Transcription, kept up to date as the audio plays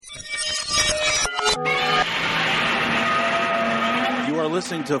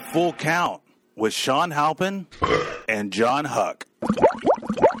listening to Full Count with Shawn Halpin and John Huck.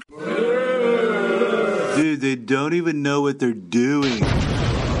 Dude, they don't even know what they're doing.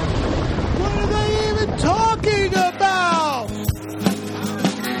 What are they even talking about?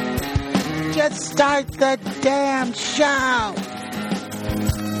 Just start the damn show.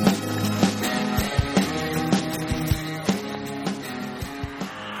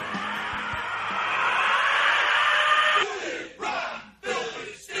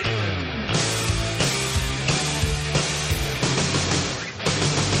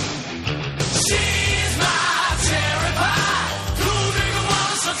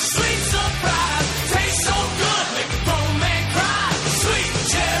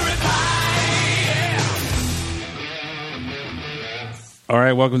 All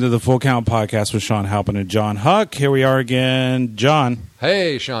right, welcome to the Full Count Podcast with Shawn Halpin and John Huck. Here we are again. John.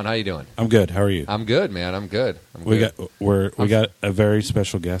 Hey, Shawn, how you doing? I'm good. How are you? I'm good, man. I'm good. We got a very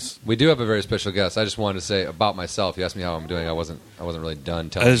special guest. We do have a very special guest. I just wanted to say about myself. You asked me how I'm doing. I wasn't really done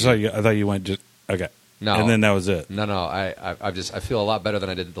telling you. I thought you went just okay. No, and then that was it. No. I feel a lot better than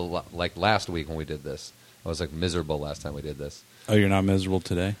I did last week when we did this. I was miserable last time we did this. Oh, you're not miserable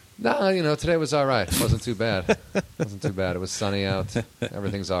today? No, today was all right. It wasn't too bad. It was sunny out.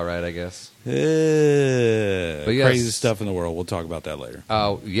 Everything's all right, I guess. But yes, crazy stuff in the world. We'll talk about that later.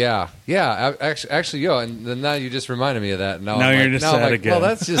 Oh, yeah. Actually, and then now you just reminded me of that. Now you're just sad again. Well,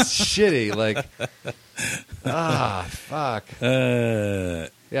 that's just shitty. Fuck.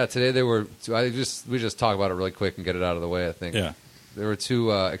 Yeah, today we just talk about it really quick and get it out of the way, I think. Yeah. There were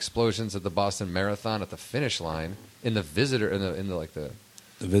two explosions at the Boston Marathon at the finish line in the visitor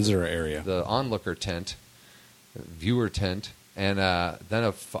the visitor area, the onlooker tent, viewer tent, and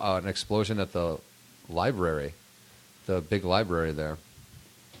then an explosion at the library, the big library there.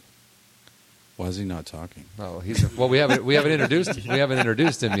 Why is he not talking? Oh, we haven't introduced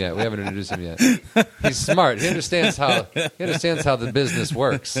him yet. He's smart. He understands how the business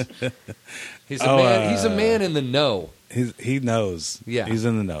works. He's a man in the know. He knows. Yeah, he's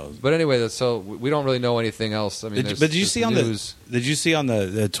in the know. But anyway, so we don't really know anything else. I mean, did you see on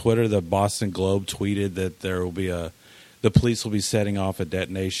the Twitter, the Boston Globe tweeted that there will be the police will be setting off a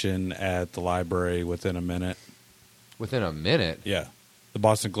detonation at the library within a minute. Within a minute? Yeah, the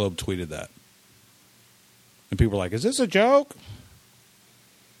Boston Globe tweeted that, and people were like, "Is this a joke?"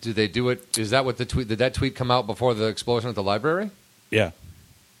 Did they do it? Is that what the tweet? Did that tweet come out before the explosion at the library? Yeah,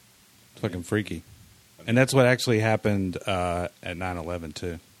 it's fucking freaky. And that's what actually happened at 9/11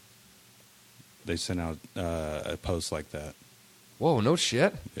 too. They sent out a post like that. Whoa, no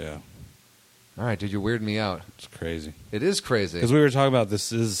shit. Yeah. All right, dude, you're weirding me out. It's crazy. It is crazy because we were talking about this.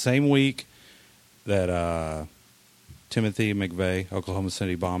 This is the same week that Timothy McVeigh, Oklahoma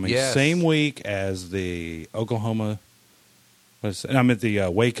City bombing. Yes. Same week as the Oklahoma. The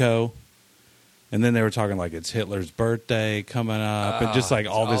Waco. And then they were talking like it's Hitler's birthday coming up, and just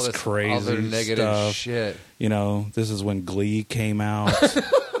all this crazy all negative stuff. Shit. This is when Glee came out.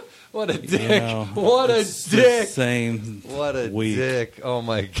 What a dick! What a dick! Same. What a week. dick! Oh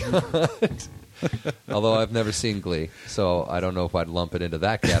my god! Although I've never seen Glee, so I don't know if I'd lump it into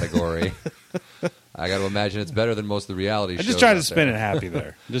that category. I got to imagine it's better than most of the reality shows. I'm just trying to spin it happy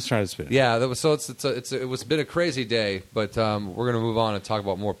there. Just trying to spin it. Yeah, it was been a crazy day, but we're going to move on and talk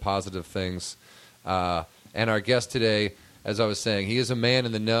about more positive things. And our guest today, as I was saying, he is a man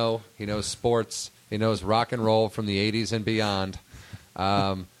in the know. He knows sports. He knows rock and roll from the 80s and beyond.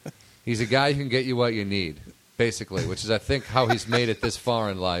 He's a guy who can get you what you need, basically, which is, I think, how he's made it this far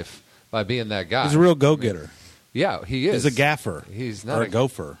in life, by being that guy. He's a real go-getter. Yeah, he is. He's a gaffer. He's not or a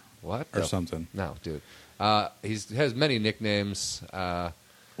gopher. What? Or something. No, dude. He has many nicknames.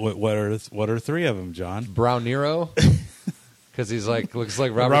 What are three of them, John? Brown Nero. Because he's looks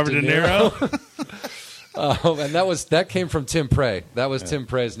like Robert De Niro. And that came from Tim Prey. That was Tim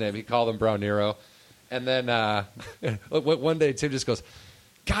Prey's name. He called him Brown Nero. And then one day Tim just goes,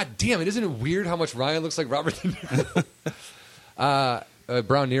 "God damn it! Isn't it weird how much Ryan looks like Robert De Niro?"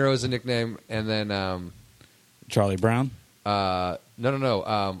 Brown Nero is a nickname, and then Charlie Brown. No.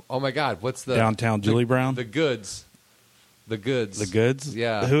 Oh my God, what's the Downtown Julie Brown? The Goods. The Goods. The Goods.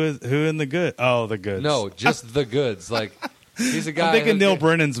 Yeah. Who in the Good? Oh, the Goods. No, just the Goods. He's a guy. I'm thinking Neil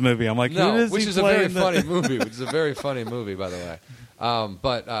Brennan's movie. I'm like, which is a very funny movie. Which is a very funny movie, by the way.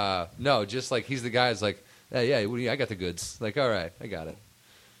 No, just he's the guy. Is I got the goods. All right, I got it.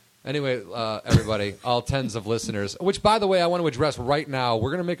 Anyway, everybody, all tens of listeners, which, by the way, I want to address right now. We're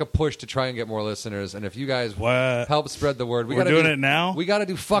going to make a push to try and get more listeners, and if you guys help spread the word, we're doing it now. We got to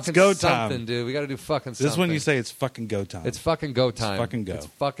do fucking something, dude. We got to do fucking something. This is when you say it's fucking go time. It's fucking go time. It's fucking go. It's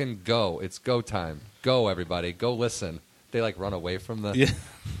fucking go. It's go time. Go, everybody. Go listen. They like run away from the. Yeah.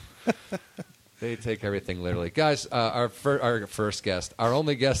 They take everything literally, guys. Our first guest, our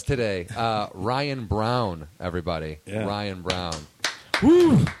only guest today, Ryan Brown. Everybody, Ryan Brown.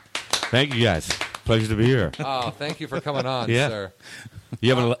 Woo! Thank you, guys. Pleasure to be here. Oh, thank you for coming on, sir.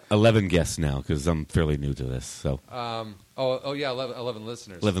 You have 11 guests now because I'm fairly new to this. So. 11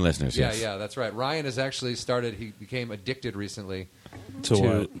 listeners. 11 listeners. Yeah, yes. yeah, that's right. Ryan has actually started. He became addicted recently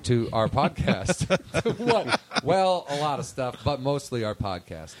To our podcast. What? Well, a lot of stuff, but mostly our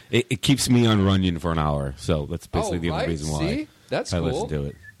podcast. It keeps me on Runyon for an hour, so that's basically the only reason why. See? That's I cool. listen to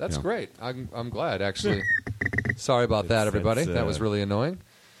it. That's great. I'm glad, actually. Sorry about that, everybody. That was really annoying.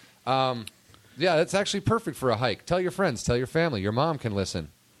 Yeah, that's actually perfect for a hike. Tell your friends. Tell your family. Your mom can listen.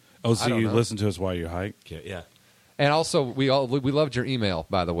 Oh, so you listen to us while you hike? Yeah. And also, we loved your email,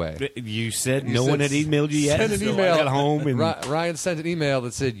 by the way. You said no one had emailed you yet. Send an so email. I got home and Ryan sent an email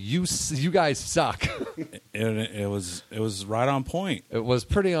that said, "You guys suck." It was right on point. It was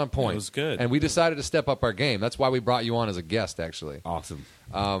pretty on point. It was good. And we decided to step up our game. That's why we brought you on as a guest, actually. awesome.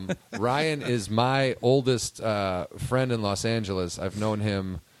 Ryan is my oldest friend in Los Angeles. I've known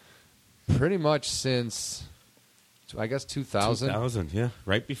him pretty much since, I guess, 2000. 2000, yeah,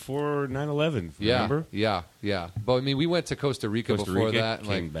 right before 9/11. Remember? Yeah. But I mean, we went to Costa Rica before that. And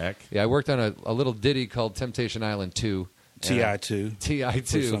came back. Yeah, I worked on a little ditty called Temptation Island 2. TI2. TI2.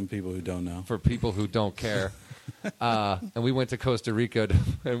 For some people who don't know. For people who don't care. And we went to Costa Rica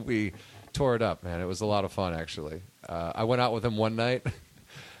and we tore it up, man. It was a lot of fun, actually. I went out with him one night.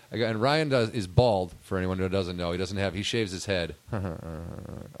 And Ryan is bald, for anyone who doesn't know. He shaves his head.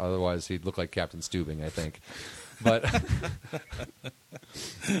 Otherwise, he'd look like Captain Stubing, I think.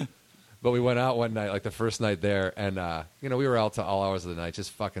 But we went out one night, like the first night there, and we were out to all hours of the night,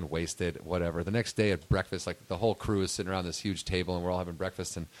 just fucking wasted, whatever. The next day at breakfast, like the whole crew is sitting around this huge table, and we're all having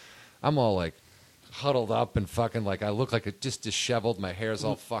breakfast, and I'm all like huddled up and fucking like I look like a just disheveled. My hair's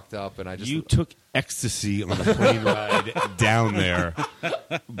all fucked up, and I just You took ecstasy on a plane ride down there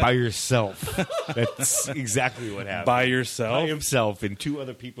by yourself. That's exactly what happened. By yourself? By himself and two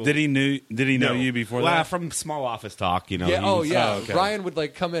other people. Did he know you before that? From small office talk, Yeah. okay. Ryan would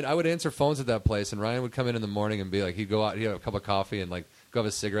like come in. I would answer phones at that place, and Ryan would come in the morning and be like, he'd go out, he'd have a cup of coffee and like go have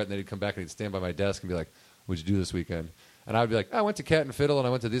a cigarette, and then he'd come back and he'd stand by my desk and be like, "What'd you do this weekend?" And I would be like, I went to Cat and Fiddle, and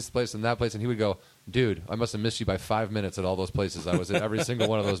I went to this place and that place. And he would go, "Dude, I must have missed you by 5 minutes at all those places. I was at every single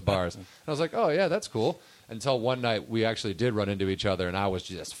one of those bars." And I was like, "Oh, yeah, that's cool." Until one night we actually did run into each other, and I was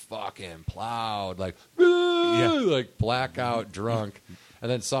just fucking plowed, like, like blackout drunk. And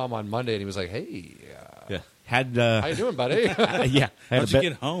then saw him on Monday, and he was like, "Hey, how you doing, buddy?" How'd you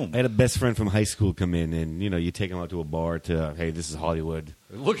get home? I had a best friend from high school come in, and you take him out to a bar to, hey, this is Hollywood.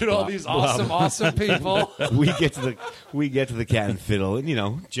 Look at all these awesome people. we get to the Cat and Fiddle,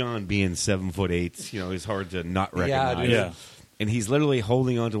 and John being 7'8", he's hard to not recognize. Yeah. And he's literally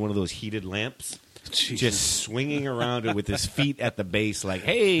holding onto one of those heated lamps, Jesus. just swinging around it with his feet at the base, like,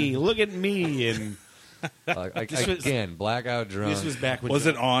 "Hey, look at me!" And again, blackout drunk. this was back when Was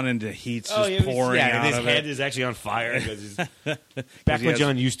it on and the heat's just it was- pouring yeah, out and his of head it? is actually on fire because back when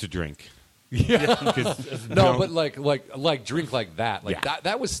John used to drink. No, but like drink like that. Like Yeah.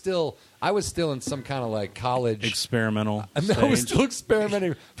 that was still. I was still in some kind of like college Experimental I was stage. still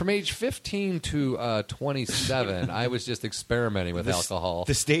experimenting from age 15 to 27. I was just experimenting with alcohol.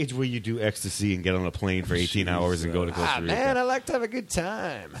 The stage where you do ecstasy and get on a plane for 18 hours and go to Costa Rica. Man, I like to have a good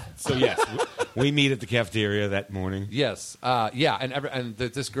time. So yes, we meet at the cafeteria that morning. Yes, and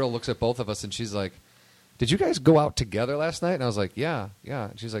this girl looks at both of us and she's like, "Did you guys go out together last night?" And I was like, yeah.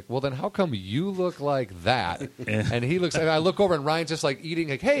 And she's like, "Well, then how come you look like that?" And he looks, and I look over and Ryan's just like eating,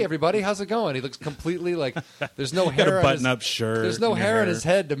 like, "Hey, everybody, how's it going?" He looks completely like there's no hair. Got a on button-up shirt. There's no and hair on his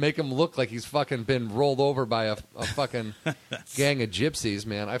head to make him look like he's fucking been rolled over by a fucking gang of gypsies,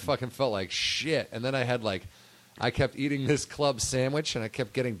 man. I fucking felt like shit. And then I kept eating this club sandwich, and I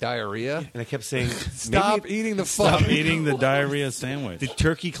kept getting diarrhea. And I kept saying, Stop eating the fucking Stop eating the diarrhea sandwich. the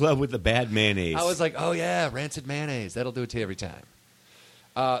turkey club with the bad mayonnaise. I was like, "Oh yeah, rancid mayonnaise. That'll do it to you every time."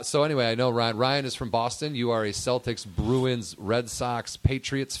 So anyway, I know Ryan. Ryan is from Boston. You are a Celtics, Bruins, Red Sox,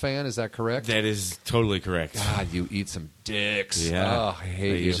 Patriots fan. Is that correct? That is totally correct. God, you eat some dicks. Yeah. Oh, I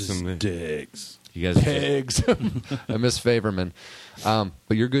hate you. Some Dicks. You guys Pigs. I miss Favorman.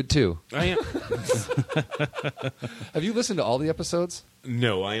 But you're good too. I am. Have you listened to all the episodes?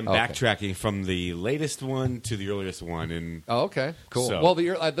 No, I am Okay. backtracking from the latest one to the earliest one, and Oh, okay. Cool. So- Well,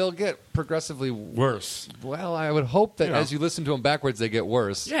 they'll get progressively worse. Well, I would hope that You know. as you listen to them backwards, they get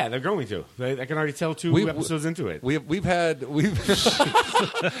worse. Yeah, they're going to. I can already tell two We- episodes into it. We've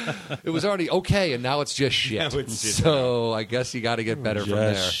it was already okay, and now it's just shit. Now it's shit. So I guess you got to get better from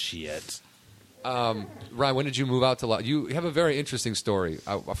there. Just shit. Ryan, when did you move out to You have a very interesting story.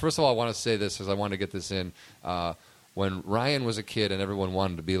 First of all, I want to say this because I want to get this in. When Ryan was a kid and everyone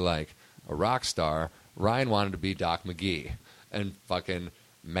wanted to be like a rock star, Ryan wanted to be Doc McGhee and fucking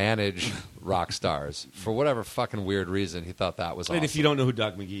manage rock stars. For whatever fucking weird reason, he thought that was awesome. And if you don't know who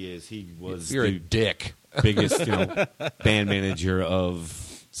Doc McGhee is, he was You're a dick. biggest band manager of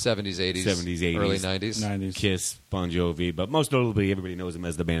 70s, 80s, 80s, early 90s. Kiss, Bon Jovi, but most notably, everybody knows him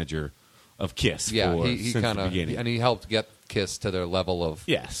as the manager of Kiss. Yeah, he kind of, beginning. and he helped get Kiss to their level of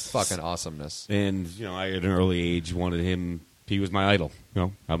fucking awesomeness. And I at an early age wanted him. He was my idol.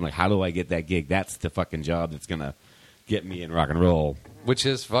 I'm like, how do I get that gig? That's the fucking job that's gonna get me in rock and roll. Which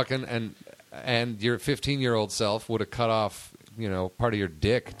is fucking and your 15-year-old self would have cut off part of your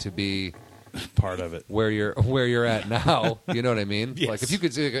dick to be part of it where you're at now. You know what I mean? Yes. Like if you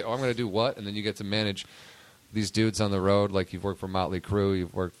could say, I'm going to do what, and then you get to manage these dudes on the road. Like you've worked for Motley Crue,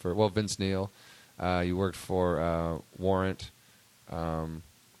 you've worked for Vince Neil, you worked for Warrant.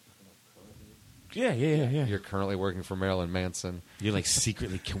 Yeah. You're currently working for Marilyn Manson. You're like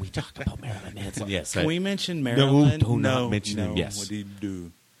secretly. Can we talk about Marilyn Manson? Yes. Can we mention Marilyn? No, do not mention him. Yes. What do you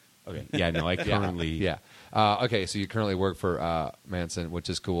do? Okay. Yeah. No. I currently. Yeah. Okay, so you currently work for Manson, which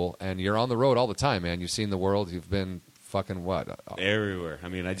is cool, and you're on the road all the time, man. You've seen the world. You've been fucking what? Everywhere. I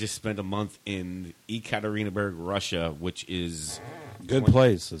mean, I just spent a month in Ekaterinburg, Russia, which is good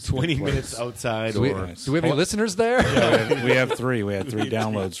place. It's 20 good place. minutes outside. Do we have any listeners there? Yeah, we have three. We had 3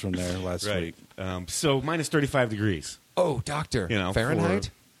 downloads from there last week. So minus 35 degrees. Oh, doctor. Fahrenheit?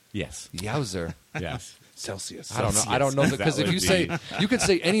 Yes. Yowzer. Yes. Celsius. I don't know because if you could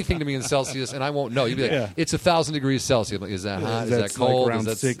say anything to me in Celsius and I won't know. You'd be like, it's 1,000 degrees Celsius. Like, is that hot? Is that cold? Like around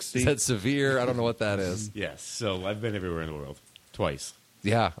is 60? that severe? I don't know what that is. Yes. So I've been everywhere in the world. Twice.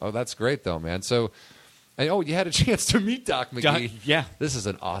 Yeah. Oh, that's great though, man. So, you had a chance to meet Doc McGhee. Yeah. This is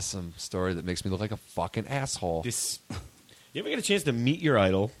an awesome story that makes me look like a fucking asshole. You ever get a chance to meet your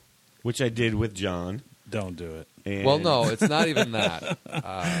idol, which I did with John? Don't do it. And Well, no, it's not even that.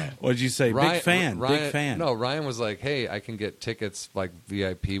 What did you say? Big fan. Big fan. No, Ryan was like, hey, I can get tickets like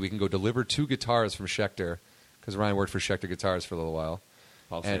VIP. We can go deliver 2 guitars from Schecter because Ryan worked for Schecter Guitars for a little while.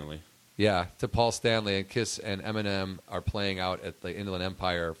 Paul Stanley. Yeah, to Paul Stanley, and Kiss and Eminem are playing out at the Inland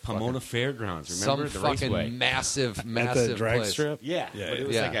Empire. Pomona Fairgrounds. Remember some the fucking raceway? massive At the drag place. strip? Yeah. Yeah, But it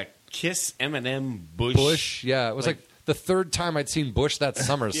was yeah. like a Kiss, Eminem, Bush. Yeah, it was like the 3rd time I'd seen Bush that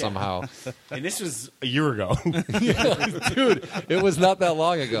summer somehow. And this was a year ago. Dude, it was not that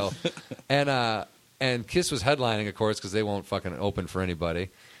long ago. And Kiss was headlining, of course, because they won't fucking open for anybody.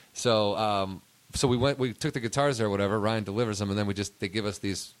 So we took the guitars there or whatever. Ryan delivers them, and then they give us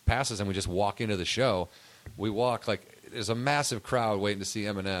these passes, and we just walk into the show. We walk there's a massive crowd waiting to see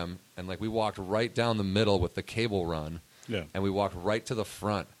Eminem, and we walked right down the middle with the cable run. Yeah. And we walked right to the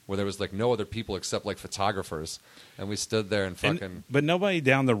front where there was no other people except photographers, and we stood there and fucking. But nobody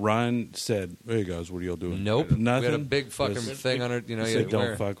down the run said, "There you guys, what are y'all doing?" Nope. Nothing. We had a big fucking thing on it. You Said, "Don't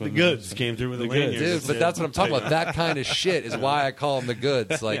wear. fuck The with goods me." came through with the The goods. lanyard. Dude, but that's what I'm talking about. That kind of shit is why I call them the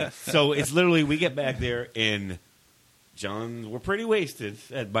goods. So it's literally, we get back there, and we're pretty wasted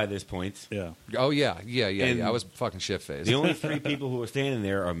by this point. Yeah. Oh yeah. And I was fucking shit faced. The only 3 people who are standing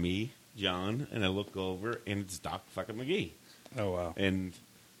there are me, John, and I look over, and it's Doc fucking McGhee. Oh wow. And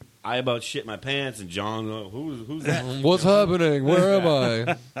I about shit my pants, and John, who's that? What's happening? Where am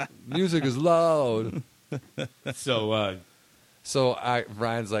I? Music is loud. So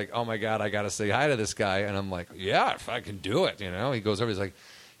Ryan's like, oh my god, I got to say hi to this guy, and I'm like, yeah, if I can do it, He goes over, he's like,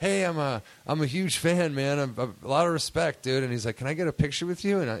 hey, I'm a huge fan, man. I'm a lot of respect, dude. And he's like, can I get a picture with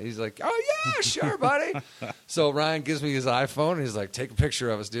you? And he's like, oh yeah, sure, buddy. So Ryan gives me his iPhone, and he's like, take a picture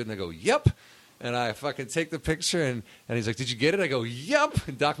of us, dude. And I go, yep. And I fucking take the picture, and he's like, did you get it? I go, yep.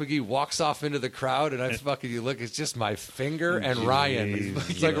 And Doc McGhee walks off into the crowd, and I fucking, you look, it's just my finger and Ryan.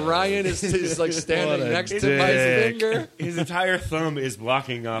 It's like Ryan is like standing next to my finger. His entire thumb is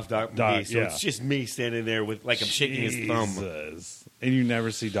blocking off Doc McGhee, so yeah. it's just me standing there with I'm shaking his thumb. Jesus. And you never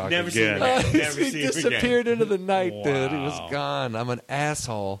see Doc Never see again. him again. Never He see him disappeared into the night, Wow. dude. He was gone. I'm an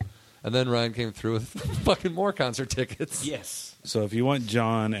asshole. And then Ryan came through with fucking more concert tickets. Yes. So if you want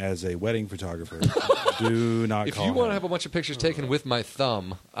John as a wedding photographer, do not If call you want to him. have a bunch of pictures taken with my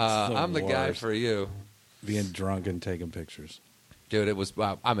thumb, I'm the guy worst. for you. Being drunk and taking pictures. Dude, it was.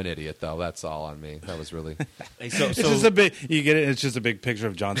 I'm an idiot, though. That's all on me. That was really. It's just a big. You get it. It's just a big picture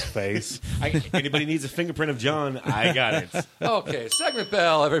of John's face. Anybody needs a fingerprint of John, I got it. Okay, segment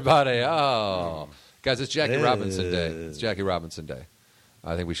bell, everybody. Oh, guys, it's Jackie Robinson Day. It's Jackie Robinson Day.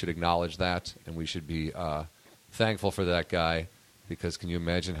 I think we should acknowledge that, and we should be thankful for that guy, because can you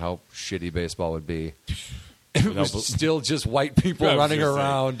imagine how shitty baseball would be It was still just white people running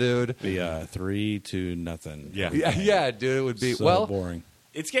around, dude. The 3-0. Yeah, dude. It would be so boring.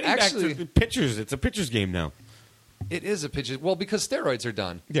 It's getting back to the pitchers. It's a pitcher's game now. It is a pitcher. Well, because steroids are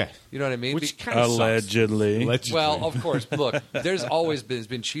done. Yeah, you know what I mean. Which kind of allegedly. Well, of course. Look, there's always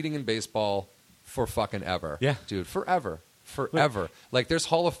been cheating in baseball for fucking ever. Yeah, dude, forever. Like there's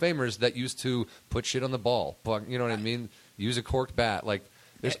Hall of Famers that used to put shit on the ball. You know what I mean? Use a corked bat. Like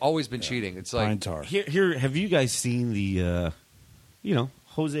there's always been cheating. It's like here. Have you guys seen the?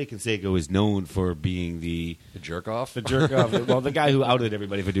 Jose Canseco is known for being the jerk off. The jerk off. Well, the guy who outed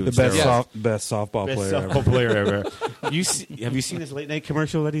everybody for doing the best softball player ever. Have you seen this late night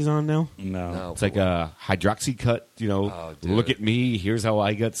commercial that he's on now? No. It's like a Hydroxycut. Look at me. Here's how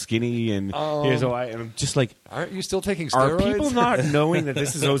I got skinny, and here's how I. And I'm just like, aren't you still taking steroids? Are people not knowing that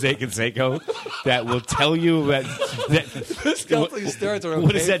this is Jose Canseco that will tell you that steroids are okay?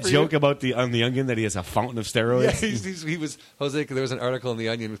 What is that joke about on the Onion that he has a fountain of steroids? Yeah, he was Jose. There was an article in the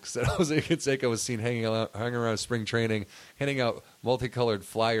Onion that said Jose Canseco was seen hanging around spring training, handing out multicolored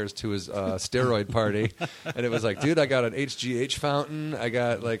flyers to his steroid party, and it was like, dude, I got an HGH fountain, I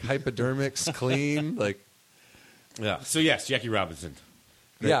got like hypodermics clean, like. Yeah. So yes, Jackie Robinson.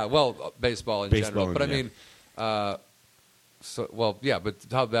 Yeah, well, baseball in general, but I mean, but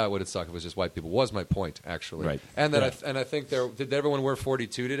how bad would it suck if it was just white people? Was my point actually? Right. And then I think did everyone wear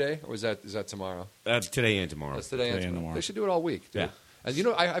 42 today, or is that tomorrow? Today and tomorrow. That's today and tomorrow. They should do it all week, dude. Yeah. And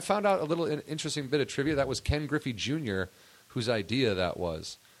I found out a little interesting bit of trivia. That was Ken Griffey Jr. whose idea that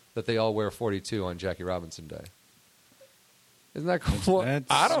was that they all wear 42 on Jackie Robinson Day. Isn't that cool?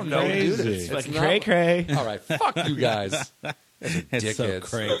 I don't know, dude. It's like cray. All right, fuck you guys. It's so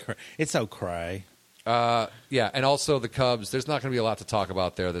cray. It's so cray. Yeah, and also the Cubs. There's not going to be a lot to talk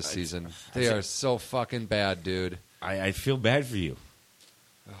about there this season. They are so fucking bad, dude. I feel bad for you.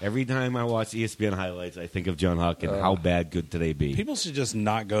 Every time I watch ESPN highlights, I think of John Huck and how bad could today be. People should just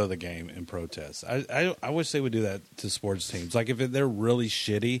not go to the game and protest. I wish they would do that to sports teams. Like if they're really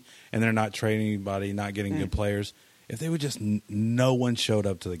shitty and they're not trading anybody, not getting good players, if they would just no one showed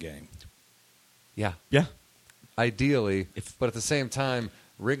up to the game. Yeah. Yeah. Ideally, but at the same time,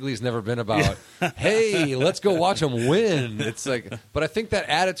 Wrigley's never been about, hey, let's go watch them win. It's like, but I think that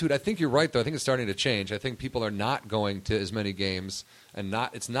attitude, I think you're right, though. I think it's starting to change. I think people are not going to as many games and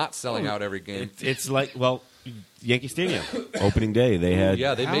it's not selling out every game. It's like, Yankee Stadium, opening day. They had.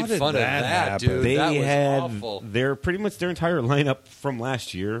 Yeah, they made fun of that, dude. They that was had awful. Their entire lineup from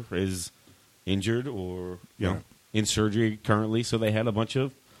last year is injured or in surgery currently, so they had a bunch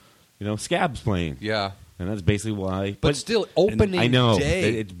of scabs playing. Yeah. And that's basically why. But still, opening I know.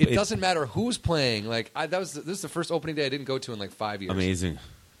 day. It doesn't matter who's playing. Like this is the first opening day I didn't go to in like 5 years. Amazing.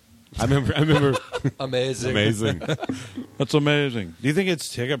 I remember. Amazing. That's amazing. Do you think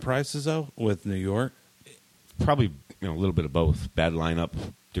it's ticket prices though with New York? Probably a little bit of both. Bad lineup,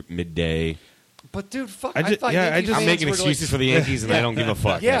 midday. But dude, fuck! I'm making excuses for the Yankees, and I don't give a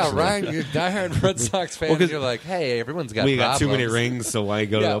fuck. Yeah, actually. Ryan, you're a diehard Red Sox fan. And you're like, hey, everyone's got. We got too many problems. rings, so why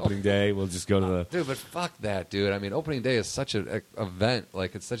go to the opening day? We'll just go to the. Dude, but fuck that, dude. I mean, opening day is such an event.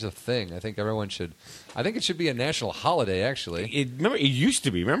 Like, it's such a thing. I think everyone should. I think it should be a national holiday. Actually, Remember, it used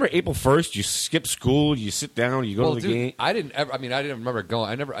to be. Remember April 1st? You skip school, you sit down, you go to the game. I didn't remember going.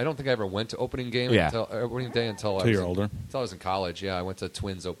 I don't think I ever went to opening game. Opening day until you're older. Until I was in college. Yeah, I went to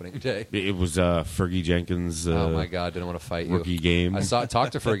Twins opening day. It was Fergie Jenkins. Oh my God! Didn't want to fight you. Rookie game. I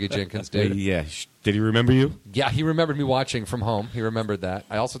talked to Fergie Jenkins, dude. Yeah. Did he remember you? Yeah, he remembered me watching from home. He remembered that.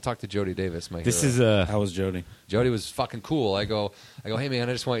 I also talked to Jody Davis, my hero. How was Jody? Jody was fucking cool. I go, hey man,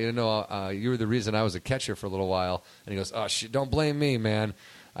 I just want you to know you were the reason I was a catcher for a little while. And he goes, oh shit, don't blame me, man.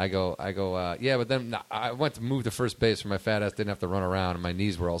 I go, yeah, but then I went to move to first base, where my fat ass didn't have to run around, and my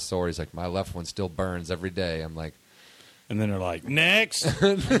knees were all sore. He's like, my left one still burns every day. I'm like. And then they're like, next.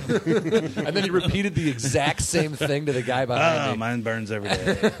 And then he repeated the exact same thing to the guy behind me. Mine burns every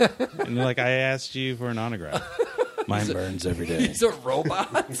day. And they're like, I asked you for an autograph. Mine burns every day. He's a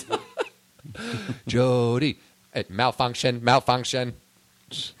robot. Jody. Malfunction.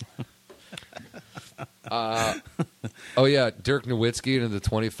 Oh, yeah. Dirk Nowitzki into the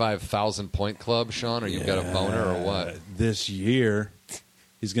 25,000 point club, Sean? Or you've got a boner or what? This year.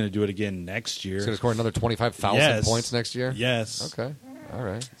 He's going to do it again next year. He's going to score another 25,000 points next year? Yes. Okay. All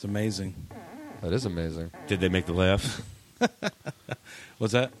right. It's amazing. That is amazing. Did they make the playoffs?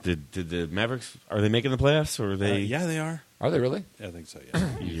 What's that? Did the Mavericks, are they making the playoffs? Or are they? Yeah, they are. Are they really? I think so,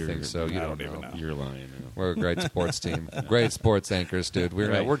 yeah. You think so? You don't even know. You're lying. We're a great sports team. Great sports anchors, dude.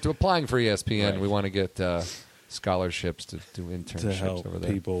 We're applying for ESPN. Right. We want to get scholarships to do internships to help over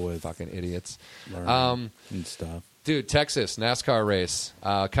there. People with fucking idiots. And stuff. Dude, Texas, NASCAR race.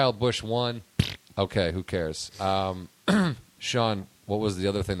 Kyle Busch won. Okay, who cares? Sean, what was the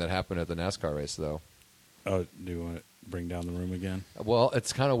other thing that happened at the NASCAR race, though? Oh, do you want to bring down the room again? Well,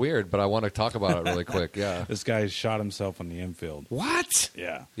 it's kind of weird, but I want to talk about it really quick. Yeah. This guy shot himself on the infield. What?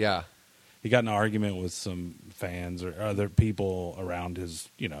 Yeah. Yeah. He got in an argument with some fans or other people around his,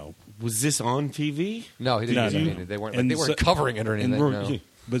 Was this on TV? No, he didn't. No, I no. mean, they weren't. And They weren't so- covering it or anything. No.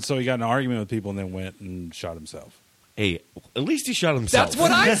 But so he got in an argument with people and then went and shot himself. Hey, at least he shot himself. That's what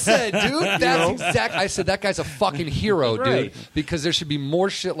I said, dude. That's exact. I said that guy's a fucking hero, Right. dude. Because there should be more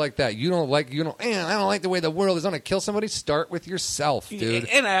shit like that. I don't like the way the world is going to kill somebody. Start with yourself, dude.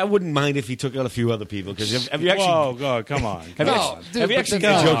 And I wouldn't mind if he took out a few other people because have you actually? Whoa, come on. Have you No, actually, dude, have you but actually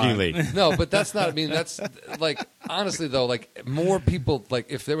then- jokingly? No, but that's not. I mean, that's like honestly though. Like more people. Like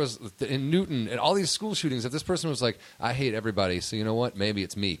if there was in Newton and all these school shootings, if this person was like, I hate everybody, so you know what? Maybe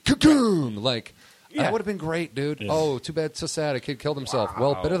it's me. Cocoon. Like. Yeah. That would have been great, dude. Yeah. Oh, too bad. So sad. A kid killed himself.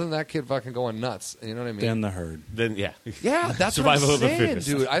 Wow. Well, better than that kid fucking going nuts. You know what I mean? Then the herd. Then yeah, Yeah, that's Survival what of I'm the saying, fittest.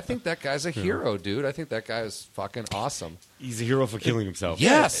 dude. I think that guy's a hero, dude. I think that guy is fucking awesome. he's a hero for killing himself.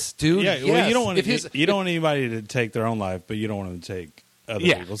 Yes, dude. Yeah, yes. well, you don't want If his- you don't want anybody to take their own life, but you don't want them to take other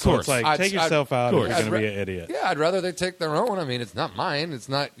Yeah, people. of So course. it's like, I'd- take yourself out if course. you're going to I'd be ra- an idiot. Yeah, I'd rather they take their own. I mean, it's not mine. It's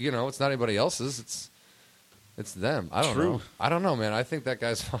not it's not anybody else's. It's them. I don't True. know. I don't know, man. I think that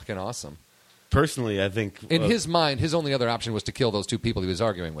guy's fucking awesome. Personally, I think In his mind, his only other option was to kill those two people he was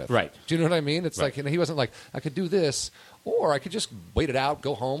arguing with. Right. Do you know what I mean? It's Right. like he wasn't like, I could do this, or I could just wait it out,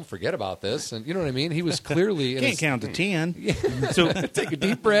 go home, forget about this, and you know what I mean? He was clearly in Can't his, count to 10. so. take a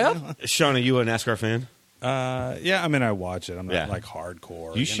deep breath. Sean, are you a NASCAR fan? Yeah, I mean, I watch it. I'm not Yeah. like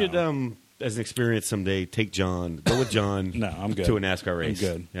hardcore. You should, know. as an experience someday, go with John. No, I'm good. To a NASCAR race. I'm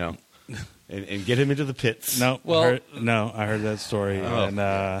good. You know, and get him into the pits. No, Well- I heard that story, Oh. and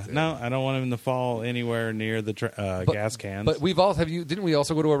no, I don't want him to fall anywhere near the gas cans. But we've all didn't we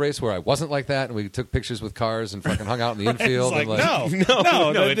also go to a race where I wasn't like that, and we took pictures with cars and fucking hung out in the infield? it's like, and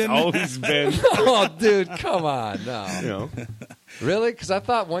no, that it's didn't- always been. oh, dude, come on, no. You know, Really? Because I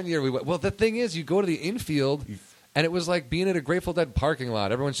thought one year we went. Well, the thing is, you go to the infield, and it was like being at a Grateful Dead parking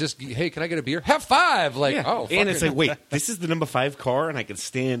lot. Everyone's just, hey, can I get a beer? Have five! Like, yeah. oh, and it's fucking- like, wait, this is the number 5 car, and I can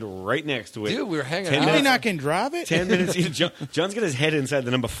stand right next to it. dude, we were hanging 10 out. You minutes. mean I can drive it? 10 minutes. John's got his head inside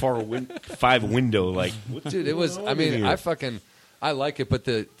the number 5 window. Like, what's Dude, it was. going I on mean, here? I like it, but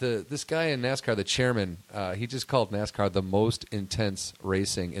this guy in NASCAR, the chairman, he just called NASCAR the most intense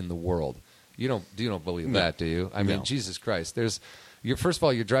racing in the world. You don't believe No. that, do you? I mean, No. Jesus Christ, first of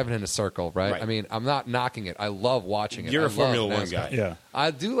all, you're driving in a circle, right? Right. I mean, I'm not knocking it. I love watching it. You're I a Formula love 1 NASCAR. guy. Yeah.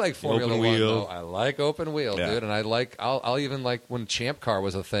 I do like Formula Open 1, wheel. though. I like open wheel, Yeah. dude, and I'll even like when Champ Car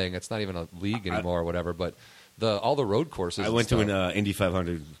was a thing. It's not even a league anymore or whatever, but all the road courses. I and went to stuff. an Indy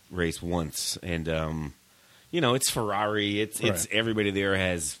 500 race once, and it's Ferrari. It's Right. everybody there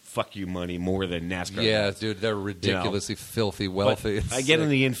has fuck you money more than NASCAR. Yeah, has. dude, they're ridiculously filthy, But wealthy. It's I get in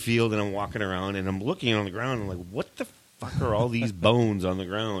like- the infield and I'm walking around and I'm looking on the ground and I'm like, what the fuck are all these bones on the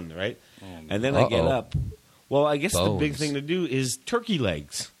ground, right? And then I get Uh-oh. up. Well, I guess the big Bones. thing to do is turkey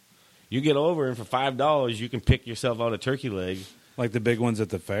legs. You get over and for $5 you can pick yourself out a turkey leg. Like the big ones at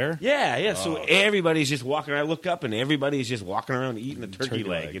the fair? Yeah. So everybody's just walking around. I look up and everybody's just walking around eating a turkey Turkey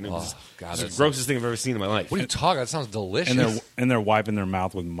leg. leg. And it was God, it's that's- the grossest thing I've ever seen in my life. What are you talking? That sounds delicious. And they're wiping their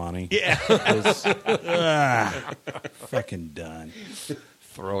mouth with money. Yeah. Fucking done.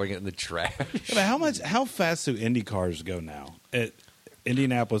 Throwing it in the trash. Yeah, but how fast do Indy cars go now? At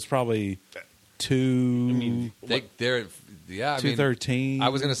Indianapolis, probably They're 213. I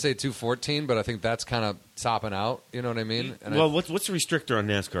was going to say 214, but I think that's kind of topping out. You know what I mean? And Well, what's the restrictor on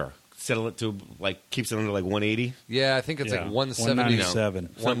NASCAR? Settle it to keeps it under 180. yeah, I think it's like 170. 197.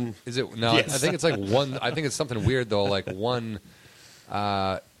 One, is it? No, Yes. I think it's like one. I think it's something weird though, like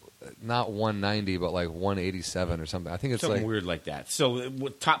not 190, but like 187 or something. I think it's Something like weird like that. So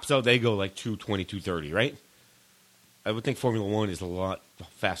with tops out, they go like 220, 230, right? I would think Formula One is a lot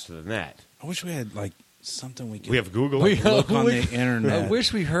faster than that. I wish we had like something we could We have Google. look on the internet. I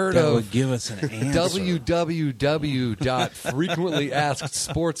wish we heard that of would give us an answer.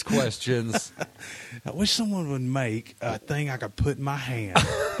 www.frequently-asked-sports-questions. I wish someone would make a thing I could put in my hand.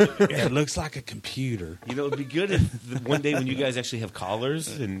 It looks like a computer. It would be good if one day when you guys actually have callers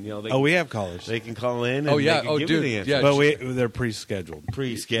and they, We have callers, they can call in. And Oh, yeah. they can Oh, give dude. you the answer. Yeah. but they're pre-scheduled.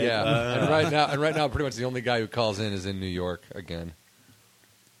 Pre-sketch. Yeah, and right now, pretty much the only guy who calls in is in New York again.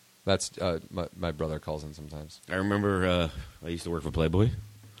 That's my brother calls in sometimes. I remember I used to work for Playboy.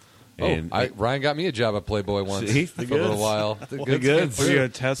 Ryan got me a job at Playboy once See? for The a little goods. while. The The goods goods. came Were you through. a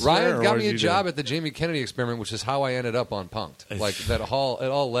tester, or Ryan what got did me a you job do? at the Jamie Kennedy experiment, which is how I ended up on Punk'd. Like it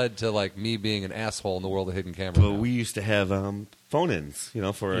all led to like me being an asshole in the world of hidden camera. Well, now. we used to have phone-ins,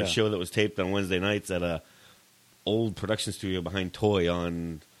 for Yeah. a show that was taped on Wednesday nights at a old production studio behind Toy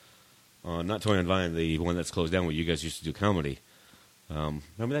on not Toy on Vine, the one that's closed down where you guys used to do comedy.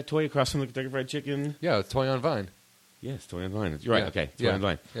 Remember that Toy across from the Kentucky Fried Chicken? Yeah, it's Toy on Vine. Yes, Toy on Vine. You're right. Yeah. Okay, Toy Yeah. on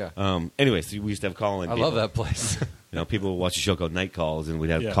Vine. Yeah. Anyway, so we used to have call-in. I love that place. People would watch a show called Night Calls, and we'd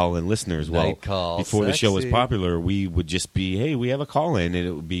have Yeah. call-in listeners. Night Call, before the show was sexy. popular, we would just be, hey, we have a call-in, and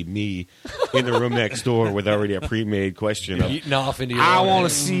it would be me in the room next door with already a pre-made question of, Eating off into your I own want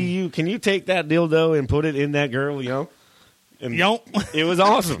to hand. see you. Can you take that dildo and put it in that girl, And Yon't. it was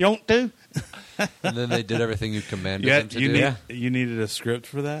awesome. Yon't do. And then they did everything you commanded them to do. You needed a script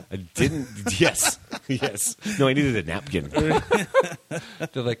for that? I didn't. Yes. Yes. No, I needed a napkin.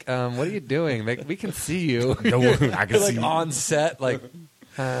 They're like, what are you doing? Like, we can see you. Don't worry, I can You're see like you. on set, like,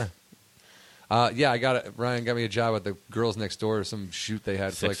 yeah, I got it. Ryan got me a job at the Girls Next Door, some shoot they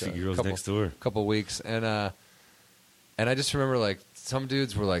had Sexy for like a Girls Next Door. couple weeks, and I just remember like some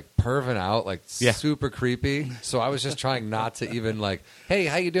dudes were like perving out, like Yeah. super creepy. So I was just trying not to even like, hey,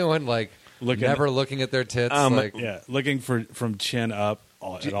 how you doing? Like, Looking- never looking at their tits. like, Yeah, looking from chin up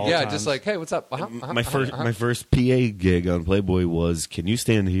at all yeah, times. just like, hey, what's up? My first PA gig on Playboy was, can you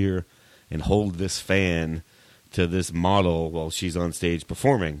stand here and hold this fan to this model while she's on stage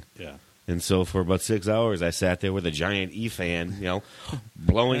performing? Yeah. And so for about 6 hours, I sat there with a giant E-fan,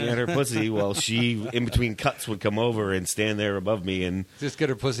 blowing at her pussy while she, in between cuts, would come over and stand there above me. And just get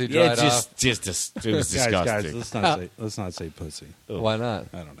her pussy dried yeah, off. it was disgusting. Guys, let's not say pussy. Why not?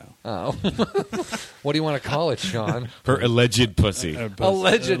 I don't know. Oh, what do you want to call it, Sean? Her alleged pussy.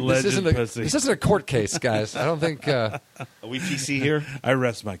 Alleged. Alleged This isn't a court case, guys. I don't think. Are we PC here? I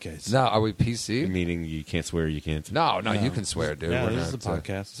rest my case. No, are we PC? Meaning you can't swear, you can't. No, you can swear, dude. Yeah, We're this is not, a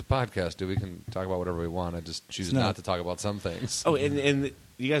podcast. It's a podcast, dude. We can talk about whatever we want. I just choose not to talk about some things. Oh, and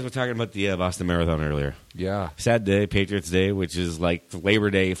you guys were talking about the Boston Marathon earlier. Yeah. Sad day, Patriots Day, which is like Labor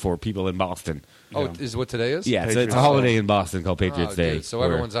Day for people in Boston. Oh, Yeah. is what today is? Yeah, it's Patriots a holiday in Boston called Oh, Patriots dude, Day. so where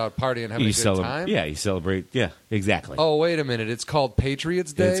everyone's out partying, having a good time? Yeah, you celebrate. Yeah, exactly. Oh, wait a minute. It's called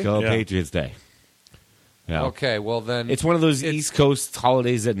Patriots Day? It's called Yeah. Patriots Day. Yeah. Okay, well then. It's one of those East Coast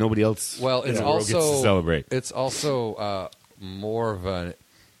holidays that nobody else Well, it's in the world gets also to celebrate. It's also more of a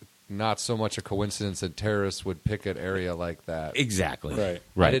not so much a coincidence that terrorists would pick an area like that. Exactly.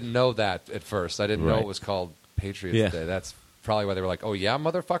 Right. I didn't know that at first. I didn't know Right. it was called Patriots Yeah. Day. That's probably why they were like, "Oh yeah,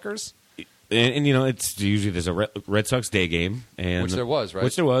 motherfuckers." And it's usually there's a Red Sox day game, and Which there was, right?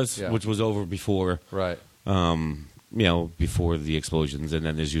 Which there was, Yeah. which was over before, Right. before the explosions, and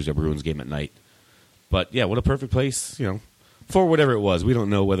then there's usually a Bruins game at night. But yeah, what a perfect place, for whatever it was. We don't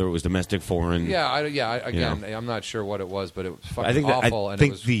know whether it was domestic, foreign. Yeah. Again, I'm not sure what it was, but it was fucking I think that- I awful, and think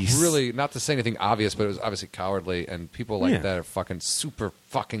it was these- really not to say anything obvious, but it was obviously cowardly, and people like Yeah. that are fucking super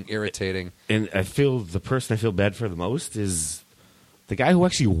fucking irritating. And the person I feel bad for the most is the guy who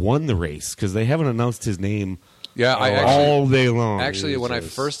actually won the race, because they haven't announced his name Yeah, all day long. Actually, when I It's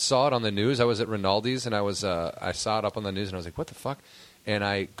just- first saw it on the news, I was at Rinaldi's, and I saw it up on the news, and I was like, "What the fuck?" And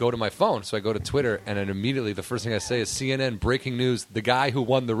I go to my phone, so I go to Twitter, and then immediately the first thing I say is CNN breaking news: the guy who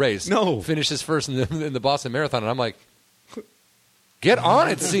won the race finishes first in the Boston Marathon, and I'm like, "Get on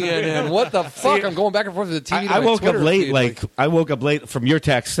it, CNN! What the fuck?" I'm going back and forth with the TV. to I my woke Twitter up late. feed, I woke up late from your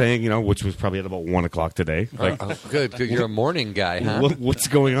text saying, which was probably at about 1:00 today. Like, oh, good. You're a morning guy, huh? what's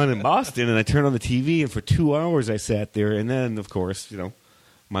going on in Boston? And I turned on the TV, and for 2 hours I sat there. And then, of course,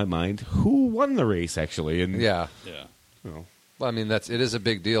 my mind, who won the race actually? And Yeah. Yeah. Well, I mean, it is a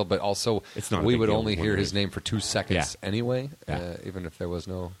big deal, but also It's not a we big would deal only to win hear the his race. name for 2 seconds anyway, Yeah. even if there was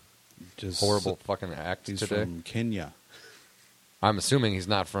no Just horrible fucking act He's today. from Kenya. I'm assuming he's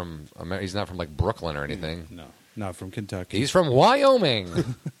not from like Brooklyn or anything. No, not from Kentucky. He's from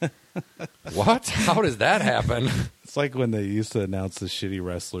Wyoming. What? How does that happen? It's like when they used to announce the shitty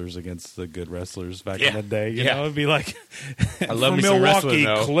wrestlers against the good wrestlers back in Yeah. the day. You Yeah. know, it'd be like, I love from me some wrestling,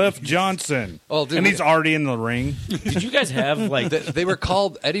 Milwaukee, though. Cliff Johnson. Oh, dude, and he's already in the ring. Did you guys have They were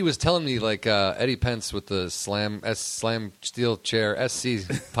called. Eddie was telling me like Eddie Pence with the Slam Steel Chair SC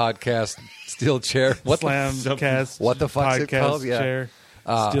podcast Steel Chair. Slamcast. What the fuck's it podcast called? Yeah. Chair.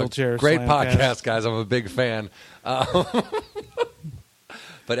 Steel chair. Great Slamcast. podcast, guys. I'm a big fan.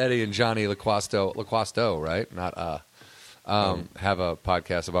 But Eddie and Johnny LaQuasto, right? Not have a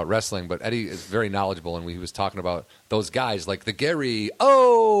podcast about wrestling. But Eddie is very knowledgeable, and he was talking about those guys like the Gary,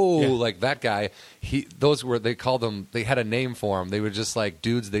 like that guy. They called them. They had a name for them. They were just like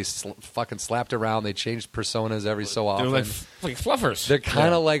dudes. They fucking slapped around. They changed personas every so often. They're like fluffers. They're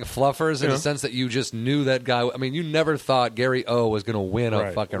kind of like fluffers in the sense that you just knew that guy. I mean, you never thought Gary O was going to win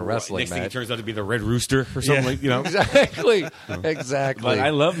a fucking wrestling Next thing it match. turns out to be the Red Rooster or something like, Exactly. But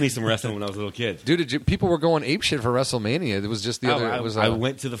I loved me some wrestling when I was a little kid. Dude, people were going apeshit for WrestleMania. It was just the other. I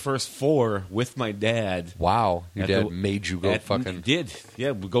went to the first 4 with my dad. Wow, your dad made you go fucking. Did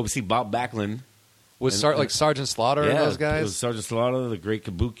we go see Bob Backlund? Was Sergeant Slaughter and those guys? It was Sergeant Slaughter, the Great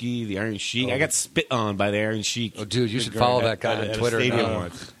Kabuki, the Iron Sheik. I got spit on by the Iron Sheik. Oh, dude, you should follow that guy on Twitter.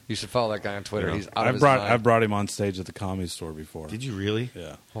 Once. You should follow that guy on Twitter. He's out I of his mind. I brought him on stage at the Comedy Store before. Did you really?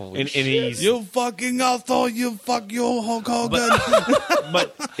 Yeah. Holy and shit. he's You fucking asshole! You fuck you, Hulk Hogan.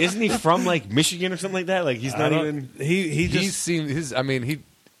 but isn't he from like Michigan or something like that? Like he's not even. He's seen his. I mean,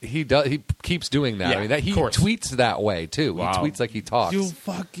 he does. He keeps doing that. Yeah, I mean, he of course. tweets that way too. Wow. He tweets like he talks. You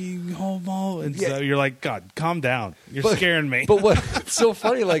fucking homo, and so you're like, God, calm down. You're scaring me. But what's so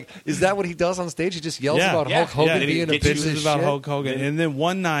funny, like, is that what he does on stage? He just yells about Hulk Hogan being a bitch of about shit? Hulk Hogan. And then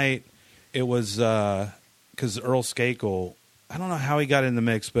one night, it was because Earl Skakel. I don't know how he got in the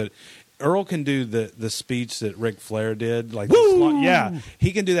mix, but Earl can do the speech that Ric Flair did, like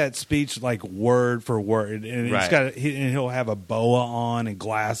he can do that speech like word for word, and he'll have a boa on and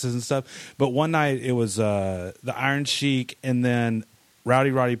glasses and stuff. But one night it was the Iron Sheik, and then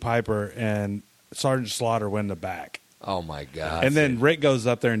Roddy Piper and Sergeant Slaughter went in the back. Oh my god! And then Rick goes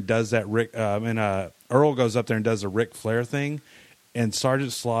up there and does that. Earl goes up there and does the Ric Flair thing, and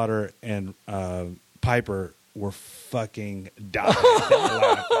Sergeant Slaughter and Piper were fucking dying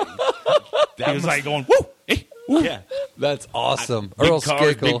laughing. He was like going, woo! Hey, woo. Yeah, that's awesome. Big Earl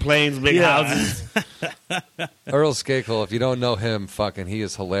cars, Skakel, big planes, big houses. Earl Skakel, if you don't know him, fucking, he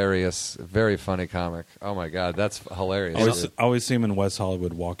is hilarious. Very funny comic. Oh my god, that's hilarious. I always see him in West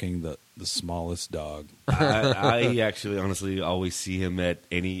Hollywood walking the smallest dog. I actually, honestly, always see him at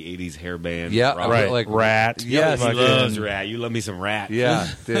any '80s hair band. Yeah, right. Like Rat. Yes, he loves Rat. You love me some Rat. Yeah,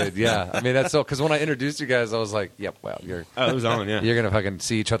 dude. Yeah, I mean that's so. Because when I introduced you guys, I was like, "Yep, well, it was on. Yeah, you're gonna fucking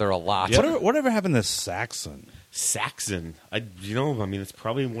see each other a lot." Whatever happened to Saxon? Saxon. I mean, it's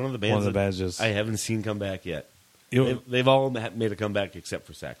probably one of the bands. Just I haven't seen come back yet. They've all made a comeback except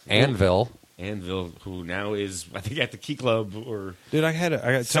for Saxon. Anvil, who now is, I think, at the Key Club or dude. I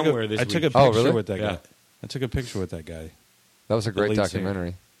took a picture with that guy. I took a picture with that guy. That was a great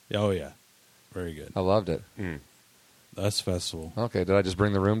documentary. Oh yeah, very good. I loved it. The US Festival. Okay, did I just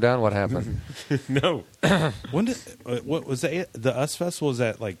bring the room down? What happened? No. When did what was that? The US Festival was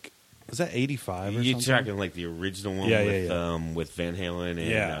that like? Was that 85 or You're something? talking like the original one with Van Halen and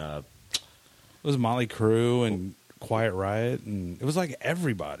it was Motley Crue and Quiet Riot, and it was like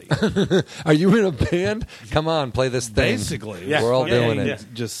everybody. Are you in a band? Come on, play this thing. Basically, we're all doing it. Yeah.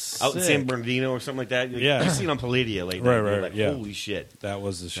 Just out in San Bernardino or something like that. You've seen it on Palladia lately. Right. Like, holy shit, that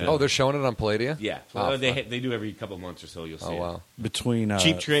was the show. Oh, they're showing it on Palladia. Yeah, they do every couple of months or so. You'll see. Oh wow. Between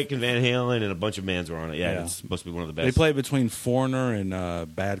Cheap Trick and Van Halen and a bunch of bands were on it. Yeah, it's supposed to be one of the best. They played between Foreigner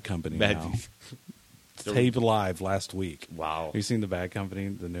and Bad Company. Now. Taped live last week. Wow. Have you seen the Bad Company,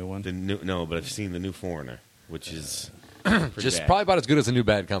 the new one? No, but I've seen the new Foreigner, which is just bad. Probably about as good as the new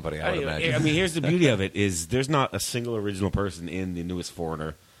Bad Company, I would imagine. I mean, here's the beauty of it is there's not a single original person in the newest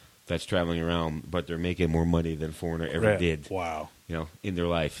Foreigner that's traveling around, but they're making more money than Foreigner ever did. Wow. In their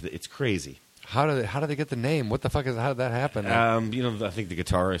life. It's crazy. How do they get the name? What the fuck how did that happen? I think the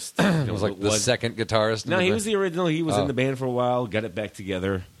guitarist it was like the second guitarist. No, he was the original. He was in the band for a while, got it back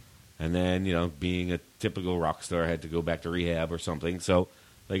together. And then, being a typical rock star, had to go back to rehab or something. So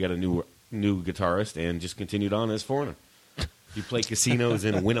they got a new guitarist and just continued on as Foreigner. You play casinos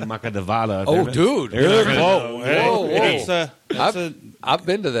in Winnemucca, Nevada. Oh, dude. Whoa. I've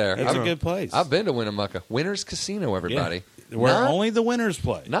been to there. It's a good place. I've been to Winnemucca. Winners Casino, everybody. Yeah. Where only the winners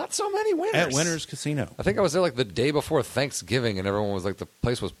play. Not so many winners. At Winners Casino. I think I was there like the day before Thanksgiving, and everyone was like, the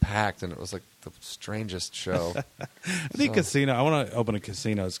place was packed, and it was like the strangest show. I think casino. I want to open a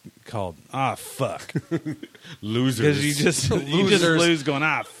casino. It's called Fuck. Losers. Because you just lose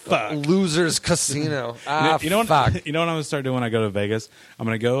going fuck. Losers Casino. You know fuck. You know what I'm going to start doing when I go to Vegas? I'm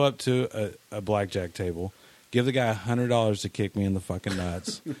going to go up to a blackjack table, give the guy $100 to kick me in the fucking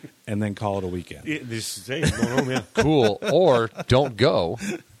nuts, and then call it a weekend. Cool. Or don't go.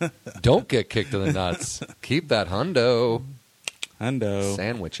 Don't get kicked in the nuts. Keep that hundo.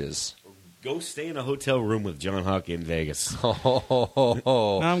 Sandwiches. Go stay in a hotel room with John Huck in Vegas.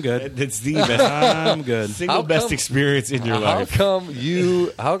 No, I'm good. It's the best. I'm good. Single best experience in your life. How come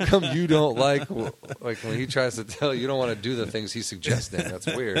you don't like when he tries to tell you don't want to do the things he's suggesting? That's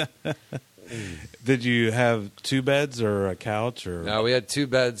weird. Did you have 2 beds or a couch? Or No, we had 2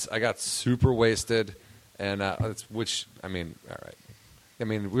 beds. I got super wasted, and which, I mean, all right. I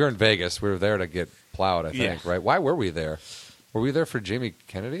mean, we were in Vegas. We were there to get plowed, I think, right? Why were we there? Were we there for Jamie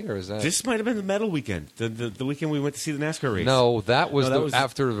Kennedy, or is that... This might have been the medal weekend, the weekend we went to see the NASCAR race. No, that was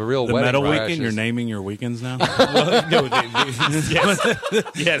after the real the wedding medal crashes. weekend? You're naming your weekends now? Well, no,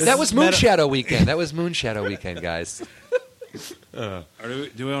 yes. That was Moonshadow weekend. That was Moonshadow weekend, guys. Or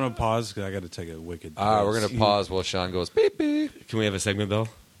do we want to pause? Because I got to take a wicked We're going to pause while Sean goes, beep, beep. Can we have a segment, Bill?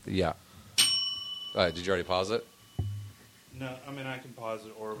 Yeah. All right, did you already pause it? No, I mean, I can pause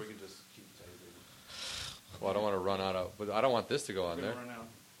it, or we can just keep taping. Well, I don't want to run out of... But I don't want this to go on there. Run out.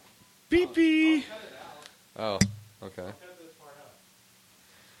 Beep, beep. Oh, okay.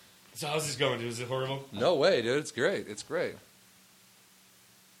 So how's this going? Was it horrible? No way, dude. It's great. It's great.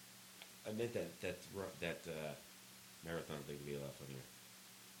 I meant that marathon thing to be a lot funnier.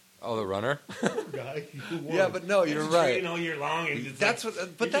 Oh, the runner? Guy, Yeah, but no, you're right. All year long, and it's That's like,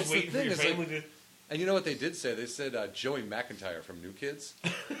 what. But you're that's just the waiting for thing. your Is like, family to... and you know what they did say? They said Joey McIntyre from New Kids.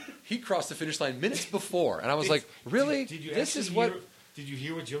 He crossed the finish line minutes before, and I was like, "Really? Did you this is actually what?" Did you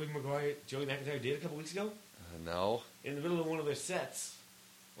hear what Joey McIntyre did a couple weeks ago? No. In the middle of one of their sets,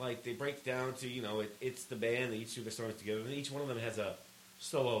 like they break down to it's the band. They each do their songs together, and each one of them has a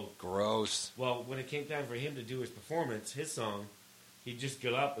solo. Gross. Well, when it came time for him to do his performance, his song, he just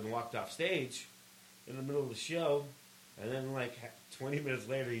got up and walked off stage in the middle of the show, and then like 20 minutes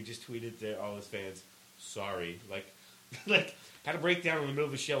later, he just tweeted to all his fans, "Sorry," like had a breakdown in the middle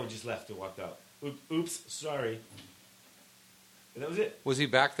of the show and just left and walked out. Oops, sorry. And that was it. Was he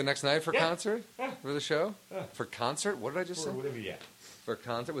back the next night for concert? Yeah. For the show? Yeah. For concert? What did I just say? Or whatever, yeah. For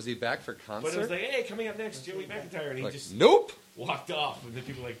concert? Was he back for concert? But it was like, hey, coming up next, Joey McIntyre, and he like, just nope. walked off, and then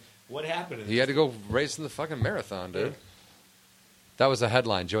people were like, what happened? And He had to go race in the fucking marathon, dude. That was a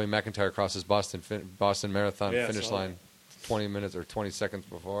headline. Joey McIntyre crosses Boston Marathon finish line 20 minutes or 20 seconds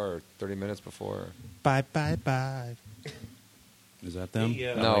before or 30 minutes before. Bye, bye, bye. Is that them?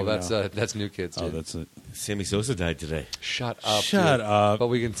 No, that's New Kids, dude. Oh, that's it. Sammy Sosa died today. Shut up, Shut dude. up. But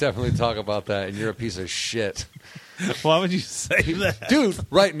we can definitely talk about that, and you're a piece of shit. Why would you say that? Dude,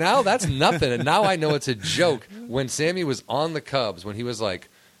 right now, that's nothing, and now I know it's a joke. When Sammy was on the Cubs, when he was, like,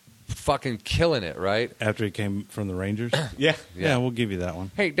 fucking killing it, right? After he came from the Rangers? Yeah. Yeah, we'll give you that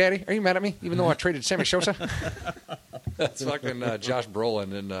one. Hey, Daddy, are you mad at me, even though I traded Sammy Sosa? That's fucking Josh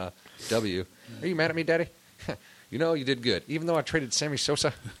Brolin in W. Are you mad at me, Daddy? You know, you did good, even though I traded Sammy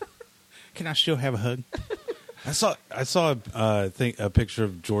Sosa. Can I still have a hug? I saw a picture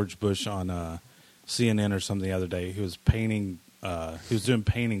of George Bush on CNN or something the other day. He was painting. He was doing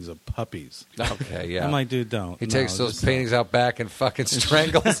paintings of puppies. Okay, yeah. I'm like, dude, don't. He takes those paintings out back and fucking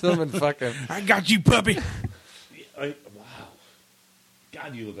strangles them and fucking. I got you, puppy. Wow.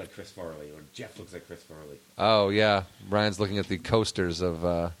 God, you look like Chris Farley, or Jeff looks like Chris Farley. Oh yeah, Brian's looking at the coasters of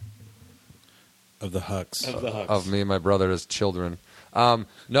the Hucks. of me and my brother as children. No,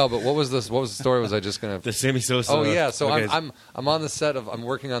 but what was this? What was the story? Was I just gonna The Sammy Sosa. Oh yeah, so okay. I'm on the set of I'm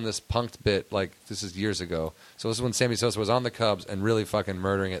working on this punked bit, like this is years ago. So this is when Sammy Sosa was on the Cubs and really fucking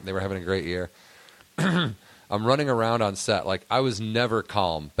murdering it. And they were having a great year. I'm running around on set like I was never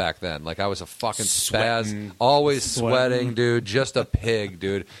calm back then. Like I was a fucking spaz, always sweating, dude. Just a pig,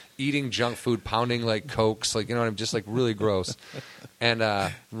 dude. Eating junk food, pounding like cokes, like you know what I'm just like really gross, and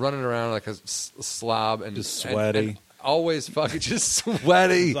running around like a slob and just sweaty. And always fucking just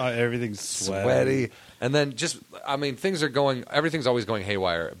sweaty. Everything's sweaty. And then just, I mean, everything's always going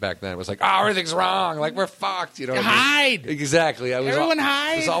haywire back then. It was like, oh, everything's wrong. Like, we're fucked. You know what I mean? Hide. Exactly. Everyone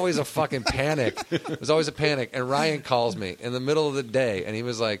hide. It was always a fucking panic. It was always a panic. And Ryan calls me in the middle of the day, and he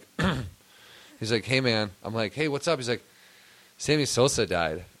was like, hey, man. I'm like, hey, what's up? He's like, Sammy Sosa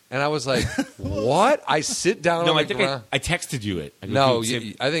died. And I was like, what? I sit down on the ground. I texted you it. I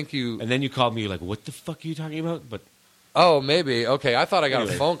think you... And then you called me, you're like, what the fuck are you talking about? But oh, maybe. Okay, I thought I got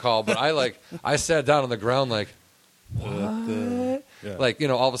a phone call, but I sat down on the ground like, what? Yeah. Like, you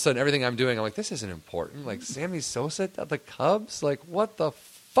know, all of a sudden, everything I'm doing, I'm like, this isn't important. Like, Sammy Sosa at the Cubs? Like, what the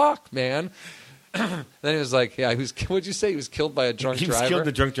fuck, man? Then he was like, yeah, what'd you say? He was killed by a drunk driver? He was killed in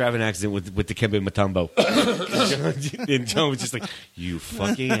a drunk driving accident with the Kembe Mutombo. And John was just like, you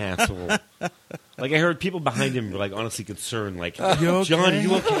fucking asshole. Like, I heard people behind him were, like, honestly concerned. Like, okay? John, are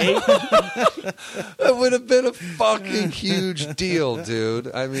you okay? That would have been a fucking huge deal,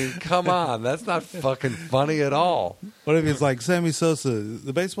 dude. I mean, come on. That's not fucking funny at all. What if it's like Sammy Sosa,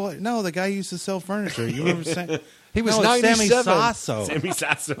 the baseball? No, the guy used to sell furniture. You remember saying he was no, 97. Sammy Sasso. Sammy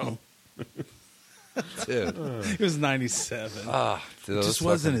Sasso. Dude. He was 97. Dude, it just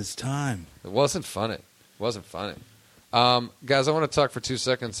wasn't his time. It wasn't funny. Guys, I want to talk for 2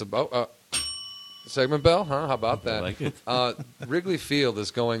 seconds about... Segment bell, huh? How about that? I like it. Wrigley Field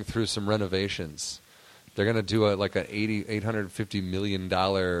is going through some renovations. They're going to do an $850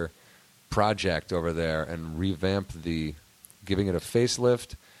 million project over there and revamp giving it a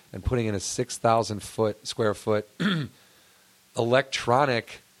facelift and putting in a 6,000 square foot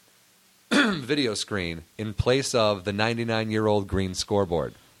electronic video screen in place of the 99-year-old green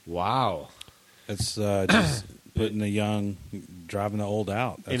scoreboard. Wow. It's just putting the young, driving the old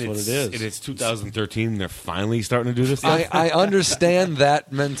out. That's what it is. And it's 2013. They're finally starting to do this stuff. I understand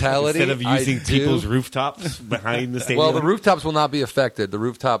that mentality. Instead of using people's rooftops behind the stadium. Well, the rooftops will not be affected. The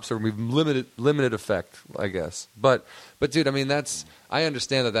rooftops are limited effect, I guess. But dude, I mean, I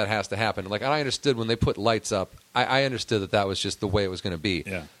understand that has to happen. Like, I understood when they put lights up. I understood that was just the way it was going to be.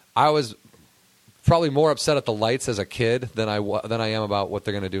 Yeah. I was probably more upset at the lights as a kid than I am about what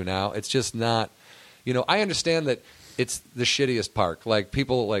they're going to do now. It's just not. I understand that it's the shittiest park. Like,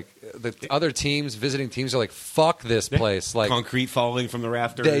 people, like, the other teams, visiting teams are like, fuck this place. Like, concrete falling from the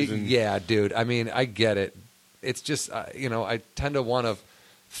rafters. Yeah, dude. I mean, I get it. It's just, I tend to want to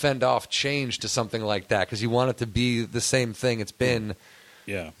fend off change to something like that because you want it to be the same thing it's been.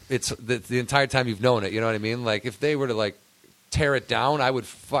 Yeah. It's the entire time you've known it. You know what I mean? Like, if they were to, like, tear it down, I would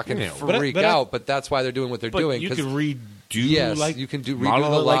fucking freak out. But that's why they're doing what they're doing. You could redo, you can redo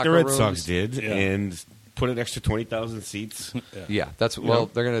model the it like the locker Red rooms. Sox did, and put an extra 20,000 seats. Yeah, they're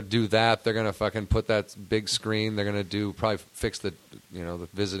going to do that. They're going to fucking put that big screen. They're going to probably fix the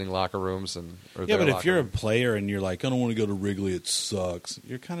visiting locker rooms but if you're a player and you're like, I don't want to go to Wrigley, it sucks.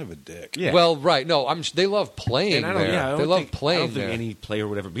 You're kind of a dick. Yeah. Well, right. No, they love playing there. They love playing I don't think there. any player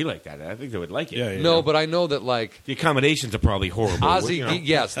would ever be like that. I think they would like it. Yeah. No, but I know that, like, the accommodations are probably horrible.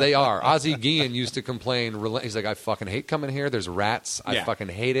 Yes, they are. Ozzie Guillen used to complain. He's like, I fucking hate coming here. There's rats. I fucking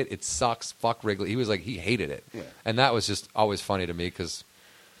hate it. It sucks. Fuck Wrigley. He was like, he hated it. Yeah. And that was just always funny to me because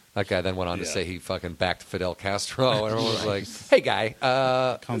that guy then went on to say he fucking backed Fidel Castro. And everyone was like, hey, guy,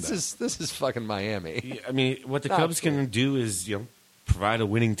 this is fucking Miami. I mean, what the Cubs can do is, provide a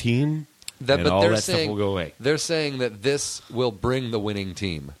winning team, and but all they're that stuff will go away. They're saying that this will bring the winning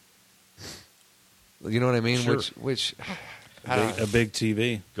team. You know what I mean? Sure. Which A big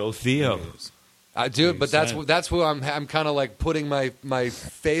TV. Go Theo. I do, but that's who I'm kind of like putting my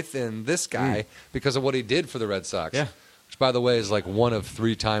faith in this guy because of what he did for the Red Sox. Yeah. Which, by the way, is like one of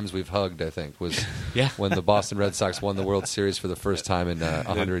 3 times we've hugged. I think was when the Boston Red Sox won the World Series for the first time in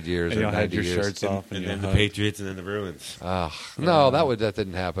 100 years And or you 90 had your years. shirts off, And you then the hugged. Patriots, and then the Bruins. No, that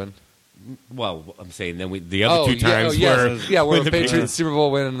didn't happen. Well, I'm saying then the other 2 times were when the Patriots Super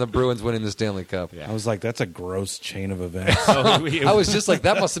Bowl win and the Bruins winning the Stanley Cup. Yeah. I was like, that's a gross chain of events. I was just like,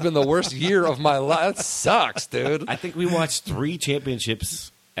 that must have been the worst year of my life. That sucks, dude. I think we watched 3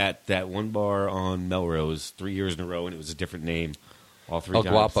 championships at that one bar on Melrose 3 years in a row, and it was a different name. All 3 El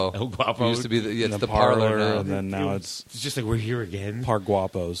times. Guapo. El Guapo. It used to be In the parlor now. and then now it's It's just like we're here again. Par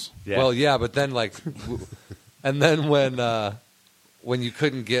Guapos. Yeah. Well, yeah, but then and then when you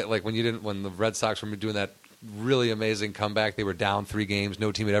couldn't get when the Red Sox were doing that really amazing comeback, they were down 3 games.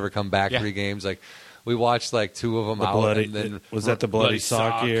 No team had ever come back 3 games. Like, we watched like 2 of them The out. bloody, and then, was that the bloody Bloody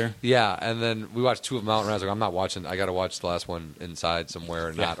sock sock. year? yeah, and then we watched 2 of them out, and I was like, I'm not watching. I got to watch the last one inside somewhere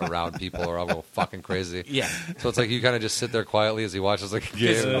and not around people, or I'll go fucking crazy. Yeah. So it's like you kind of just sit there quietly as he watches. Like,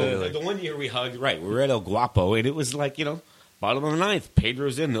 The one year we hugged, we were at El Guapo, and it was like, bottom of the 9th.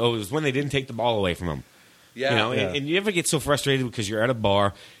 Pedro's in. Oh, it was when they didn't take the ball away from him. yeah, And you ever get so frustrated because you're at a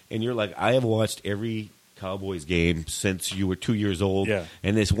bar, and you're like, I have watched every Cowboys game since you were 2 years old,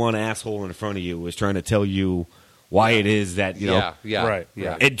 and this one asshole in front of you was trying to tell you why it is that, Right.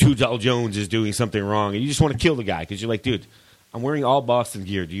 Ed Tudal Jones is doing something wrong, and you just want to kill the guy because you're like, dude, I'm wearing all Boston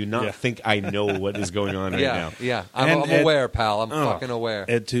gear. Do you not think I know what is going on right now? Yeah, I'm aware, pal. I'm fucking aware.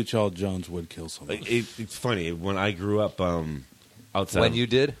 Ed Tuchel Jones would kill someone. It's funny. When I grew up outside... When you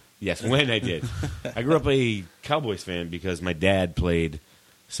did? Yes, when I did. I grew up a Cowboys fan because my dad played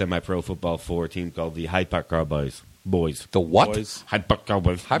semi-pro football for a team called the Hyde Park Cowboys. Boys. The what? Boys. Hyde Park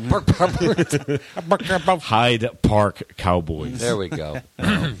Cowboys. Hyde Park Cowboys. Hyde Park Cowboys. There we go.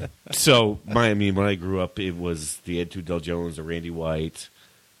 So, when I grew up, it was the Ed Tudel Jones or Randy White.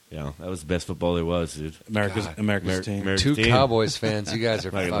 Yeah, that was the best football there was, dude. America's team. America's 2 team. Cowboys fans. You guys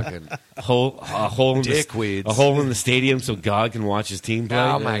are fucking A hole in dickweeds. A hole in the stadium so God can watch his team play.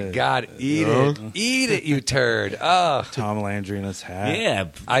 Oh my God! Eat it, you turd! Oh, Tom Landry in his hat. Yeah.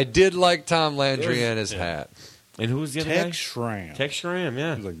 I did like Tom Landry and his hat. And who was the other guy? Tex Schramm. Tex Schramm,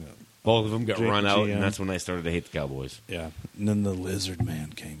 yeah. He was like that. Both of them got run out, GM. and that's when I started to hate the Cowboys. Yeah. And then the Lizard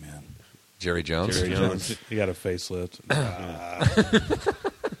Man came in. Jerry Jones. Jerry Jones. He got a facelift.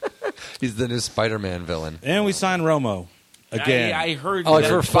 He's the new Spider-Man villain. And we signed Romo. again. I heard Oh, that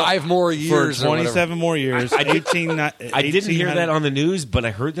for 5 more years. For 27 more years. I 18, I didn't hear that on the news, but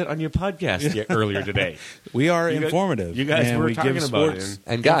I heard that on your podcast earlier today. We are informative. You guys and were we talking give about sports it.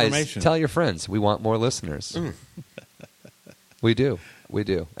 And guys, information. tell your friends. We want more listeners. We do.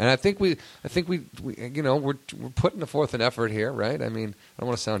 And I think we we're putting forth an effort here, right? I mean, I don't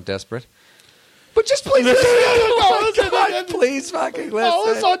want to sound desperate. But just please please fucking listen.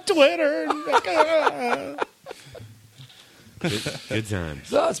 Follow us on Twitter. Good times.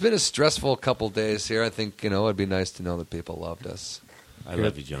 So it's been a stressful couple days here. I think, it'd be nice to know that people loved us. I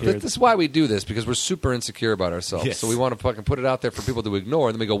love you, John. This is why we do this, because we're super insecure about ourselves. Yes. So we want to fucking put it out there for people to ignore,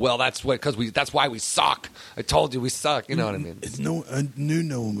 and then we go, well, that's why we suck. I told you we suck. You know what I mean? I knew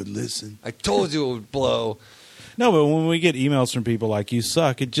no one would listen. I told you it would blow. No, but when we get emails from people like you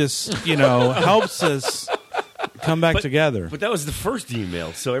suck, it just, helps us come back together. But that was the first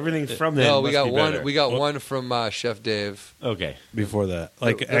email, so everything from that. No, must we got be one. better. We got one from Chef Dave. Okay. Before that.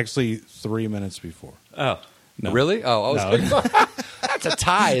 Actually 3 minutes before. Oh, No. Really? Oh, I was. That's a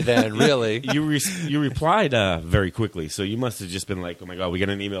tie then. Really? you replied very quickly, so you must have just been like, "Oh my god, we got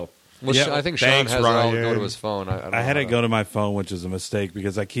an email." Well, Yeah. I think Sean Thanks, has it all Ryan. go to his phone. I don't I had know it go to my phone, which is a mistake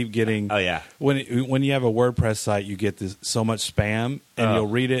because I keep getting. Oh yeah. When you have a WordPress site, you get so much spam, and you'll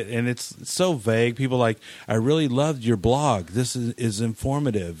read it, and it's so vague. People are like, I really loved your blog. This is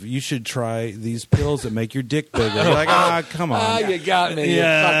informative. You should try these pills that make your dick bigger. You're like, come on. you got me.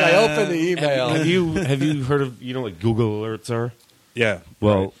 Yeah. Fuck, I opened the email. Have you heard of what Google alerts are? Yeah.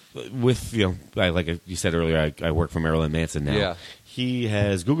 Well, with like you said earlier, I work for Marilyn Manson now. Yeah. He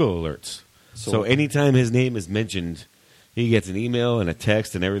has Google alerts. So anytime his name is mentioned, he gets an email and a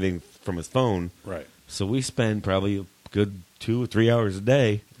text and everything from his phone. Right. So we spend probably a good 2 or 3 hours a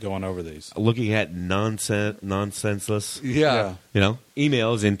day Going over these. looking at nonsenseless, Yeah.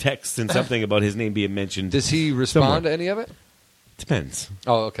 emails and texts and something about his name being mentioned. Does he respond to any of it? Depends.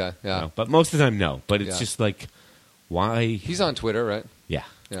 Oh, okay. Yeah. But most of the time, no. But it's Yeah. just like, why? He's on Twitter, right? Yeah.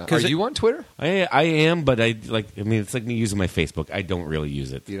 Yeah. Are you on Twitter? I am, but it's like me using my Facebook. I don't really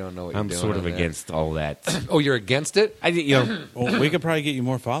use it. You don't know what I'm you're doing sort of on there. against all that. Oh, you're against it? Well, we could probably get you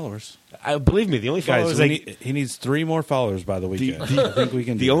more followers. Believe me, the only Guys, followers he needs 3 more followers by the weekend. I think we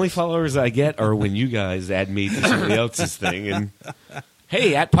can do the only this. followers I get are when you guys add me to somebody else's thing and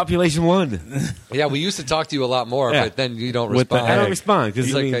hey, at population 1. Yeah, we used to talk to you a lot more, Yeah. but then you don't With the respond. I don't Egg. respond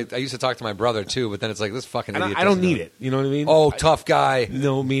because It's like I used to talk to my brother too, but then it's like this fucking idiot. I don't doesn't need know. it. You know what I mean? Oh, tough guy.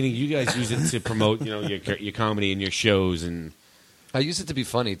 No, meaning you guys use it to promote, your comedy and your shows and I use it to be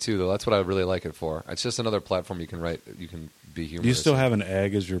funny too, though. That's what I really like it for. It's just another platform you can write. You can be humorous. Do you still have an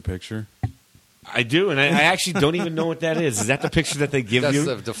egg as your picture? I do, and I actually don't even know what that is. Is that the picture that they give That's you?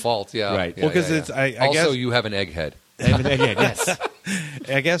 the default. Yeah. Right. Yeah, Well, 'cause yeah, it's- yeah. I also guess- you have an egghead. Yes.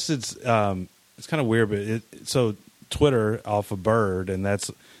 I guess it's kind of weird, but so Twitter off a bird, and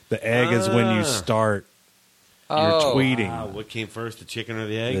that's the egg is when you start your Oh. tweeting. Wow, what came first, the chicken or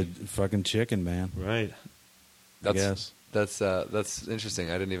the The egg? fucking chicken, man. Right. I guess. That's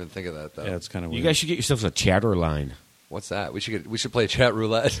interesting. I didn't even think of that though. Yeah, it's kind of You weird. guys should get yourselves a chatter line. What's that? We should play chat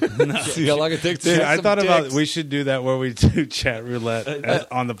roulette. See how long it takes. Dude, to I some thought about dicks. we should do that where we do chat roulette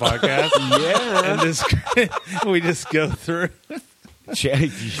on the podcast. Yeah. And just we just go through. Chat.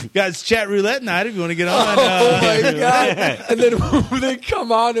 Guys, chat roulette night if you want to get on. Oh my god! And then they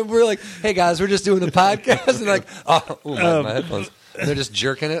come on and we're like, "Hey guys, we're just doing a podcast." And they're like, "Oh, my headphones." And they're just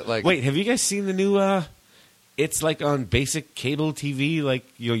jerking it like. Wait, have you guys seen the new? It's like on basic cable TV, like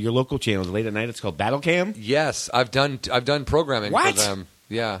your local channels late at night. It's called Battle Cam. Yes, I've done programming What? for them.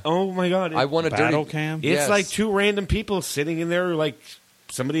 Yeah. Oh my god! I won a Battle dirty cam. It's Yes. like 2 random people sitting in there, like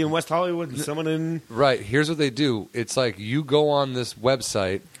somebody in West Hollywood and someone in. Right. Here's what they do. It's like you go on this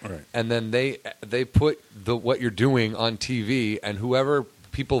website, Right. and then they put what you're doing on TV, and whoever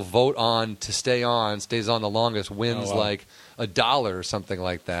people vote on to stay on stays on the longest wins Oh, wow. like $1 or something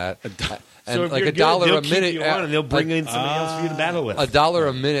like that. And So if like you're $1 good, they'll a keep minute, you on and they'll bring in somebody else for you to battle with. $1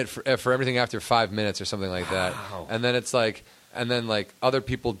 a minute for everything after 5 minutes or something like that. Wow. And then it's like, and then like other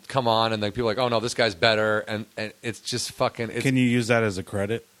people come on and like people are like, oh no, this guy's better, and it's just fucking. It's Can you use that as a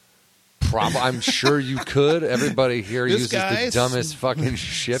credit? I'm sure you could. Everybody here This uses guy the dumbest fucking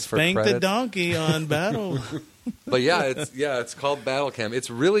shit for Spank the credit. donkey on battle. But it's called Battle Cam.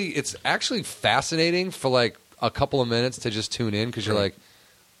 It's actually fascinating for like a couple of minutes to just tune in because you're like,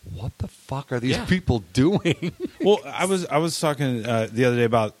 what the fuck are these people doing? Well, I was talking the other day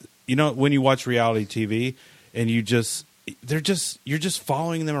about when you watch reality TV and you're just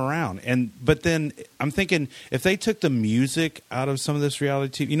following them around, but then I'm thinking if they took the music out of some of this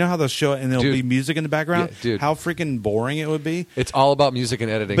reality TV, you know how they'll show it and there'll Dude. be music in the background, Yeah, dude. how freaking boring it would be. It's all about music and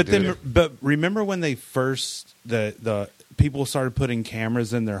editing. But dude. then, but remember when they first the people started putting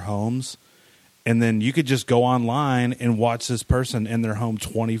cameras in their homes, and then you could just go online and watch this person in their home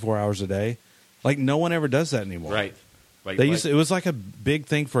 24 hours a day. Like, no one ever does that anymore. Right. Like, It was like a big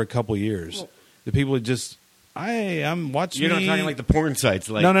thing for a couple years. The people would just, I'm watching. You're not talking like the porn sites,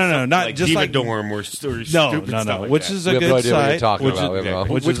 like no, not like just Diva like Dorm or stupid stuff like which that. is a We have good no idea what you're site. talking Which about. is, We have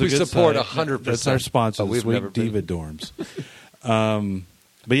no- which which is a we good support site. 100%. That's our sponsor, But we've never Sweet been. Diva Dorms.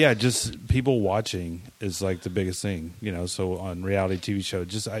 But yeah, just people watching is like the biggest thing, you know. So on reality TV show,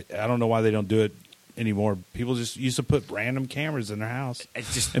 just I don't know why they don't do it anymore. People just used to put random cameras in their house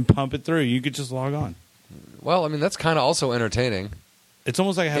and pump it through. You could just log on. Well, I mean, that's kind of also entertaining It's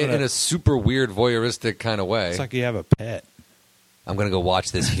almost like having in a super weird voyeuristic kind of way. it's like you have a pet. I'm going to go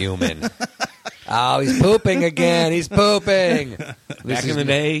watch this human. Oh, he's pooping again. He's pooping. Back in the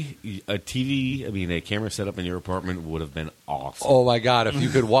day, a camera set up in your apartment would have been awesome. Oh, my God. If you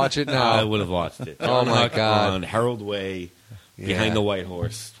could watch it now. I would have watched it. Oh, my Huck God. On Harold Way, Yeah. behind the White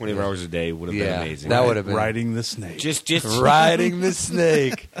Horse, 24 hours a day would have been amazing. That would have been. Riding the snake. Just Riding the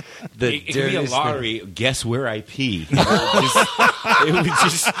snake. The it could be a dirty lottery. Guess where I pee. It would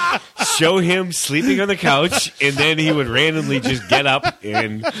just show him sleeping on the couch, and then he would randomly just get up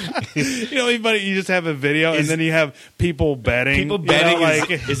and You know, you just have a video, and then you have people betting. People betting, you know,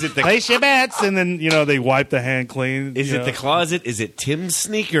 like is it the- place your bets, and then they wipe the hand clean. Is it the closet? Is it Tim's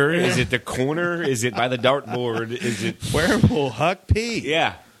sneaker? Is it the corner? Is it by the dartboard? Is it where will Huck pee?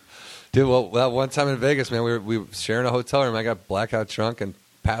 Yeah. Dude, well, that one time in Vegas, man, we were sharing a hotel room. I got blackout drunk and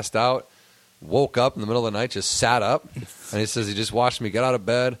passed out. Woke up in the middle of the night, just sat up, and he says he just watched me get out of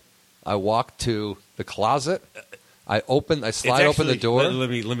bed. I walked to the closet. I slide open the door. Let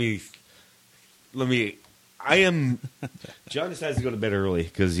me. John decides to go to bed early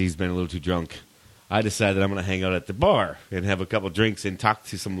because he's been a little too drunk. I decided I'm going to hang out at the bar and have a couple drinks and talk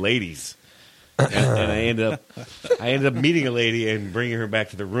to some ladies. And I ended up meeting a lady and bringing her back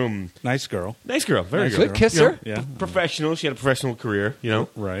to the room. Nice girl. Nice girl, very Nice good. Good kisser. Yeah. Professional. She had a professional career, you know.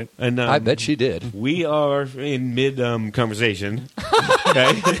 Right. And I bet she did. we are in mid conversation.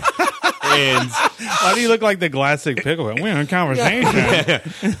 Okay. And Why do you look like the classic pickle? We're in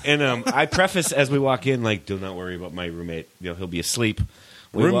conversation. and I preface as we walk in, like, do not worry about my roommate. You know, he'll be asleep.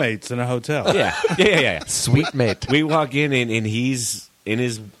 We Roommates in a hotel. Yeah. Sweet mate. We walk in and he's in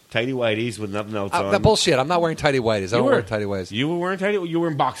his tighty whities with nothing else on. That bullshit. I'm not wearing tighty whities. I don't wear tighty whities. You were wearing tighty. You were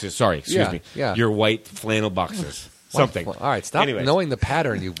wearing boxers. Sorry, excuse me. Yeah. Your white flannel boxers. Something. All right, stop Anyways. knowing the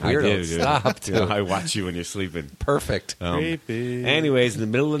pattern, you I weirdo. do, dude. Stop, dude. You know, I watch you when you're sleeping. Perfect. Creepy. Anyways, in the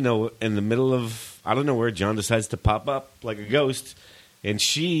middle of I don't know where John decides to pop up like a ghost, and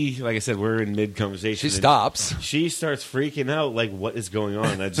she, like I said, we're in mid conversation. She stops. She starts freaking out, like, what is going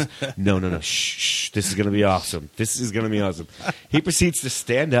on? I just, no, shh, this is going to be awesome. This is going to be awesome. He proceeds to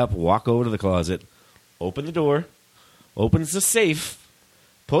stand up, walk over to the closet, open the door, opens the safe,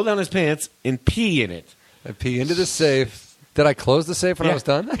 pull down his pants, and pee in it. I pee into the safe. Did I close the safe when I was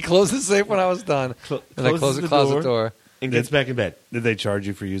done? I closed the safe when I was done. And I closed the closet door. And gets back in bed. Did they charge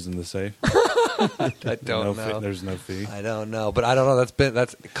you for using the safe? I don't know. There's no fee. I don't know, but I don't know. That's clearly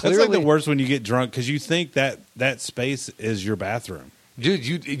That's like the worst when you get drunk because you think that space is your bathroom. Dude,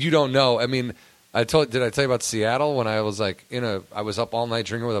 you don't know. I mean, did I tell you about Seattle when I was like I was up all night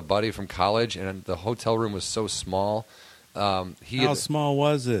drinking with a buddy from college, and the hotel room was so small. How small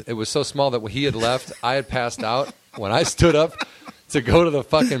was it? It was so small that when he had left, I had passed out. When I stood up to go to the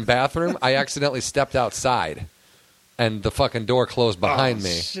fucking bathroom, I accidentally stepped outside, and the fucking door closed behind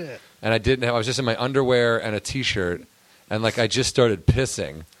me. Shit. And I was just in my underwear and a t-shirt, and like I just started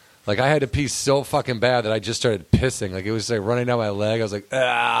pissing. Like I had to pee so fucking bad that I just started pissing. Like it was like running down my leg. I was like,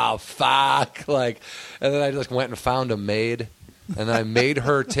 oh fuck! Like, and then I just went and found a maid, and then I made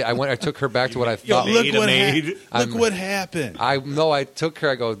her. I took her back to what I thought. Look what happened. I took her.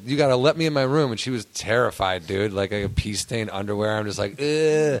 I go, you got to let me in my room, and she was terrified, dude. Like I have pee-stained underwear. I'm just like,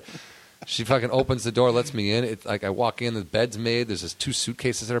 ugh. She fucking opens the door, lets me in. It's like I walk in, the bed's made. There's just 2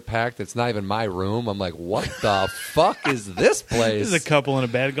 suitcases that are packed. It's not even my room. I'm like, what the fuck is this place? There's a couple in a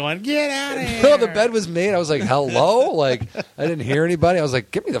bed going, get out of here. No, the bed was made. I was like, hello? Like, I didn't hear anybody. I was like,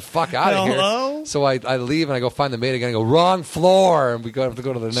 get me the fuck out of here. Hello? So I leave and I go find the maid again. I go, wrong floor. And we have to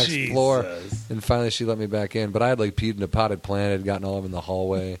go to the next Jesus. floor. And finally she let me back in. But I had like peed in a potted plant. Had gotten all over in the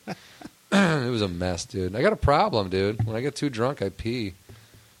hallway. It was a mess, dude. I got a problem, dude. When I get too drunk, I pee.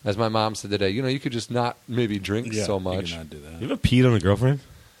 As my mom said today, you could just not maybe drink so much. You cannot do that. You ever peed on a girlfriend?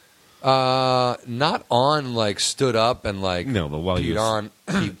 Not on like stood up and like No, but while you peed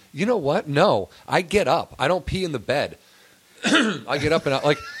on. You know what? No, I get up. I don't pee in the bed. I get up and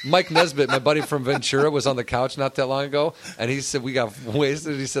like Mike Nesbitt, my buddy from Ventura, was on the couch not that long ago, and he said we got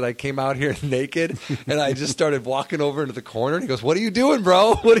wasted. He said I came out here naked, and I just started walking over into the corner. And he goes, "What are you doing,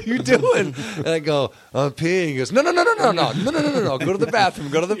 bro? What are you doing?" And I go, "I'm peeing." He goes, "No. Go to the bathroom.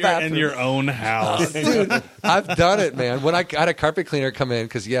 Go to the bathroom in your own house." Dude, I've done it, man. When I had a carpet cleaner come in,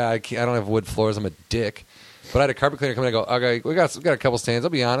 because I don't have wood floors. I'm a dick. But I had a carpet cleaner come in and I go, "Okay, we got a couple stains. I'll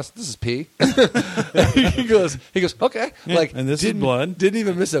be honest, this is pee." he goes, "Okay." Yeah, like, and this is blood. Didn't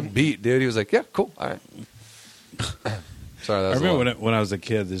even miss a beat, dude. He was like, "Yeah, cool, all right." Sorry, that was I remember when I was a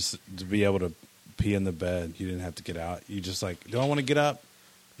kid, just to be able to pee in the bed, you didn't have to get out. You just like, do I want to get up?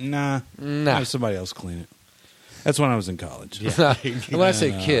 Nah. Have somebody else clean it. That's when I was in college. Yeah. And when I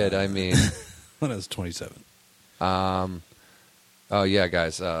say kid, I mean when I was 27. Oh yeah,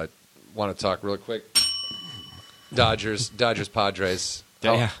 guys, want to talk real quick. Dodgers, Padres.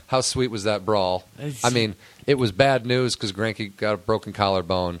 How sweet was that brawl? I mean, it was bad news because Greinke got a broken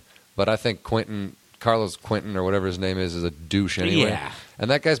collarbone, but I think Carlos Quentin or whatever his name is a douche anyway. Yeah. And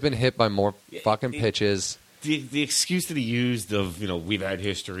that guy's been hit by more fucking pitches. The excuse that he used of we've had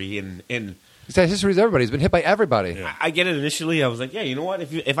history and He's had history with everybody. He's been hit by everybody. Yeah. I get it initially. I was like, yeah, you know what?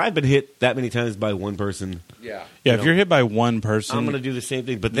 If I've been hit that many times by one person, if you're hit by one person, I'm going to do the same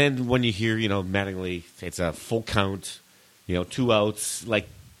thing. But then when you hear, Mattingly, it's a full count, 2 outs. Like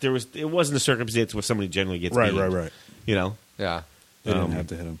it wasn't a circumstance where somebody generally gets beat, right. Yeah, they didn't have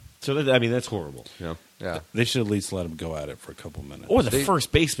to hit him. So that's horrible. Yeah, they should at least let him go at it for a couple minutes. Or the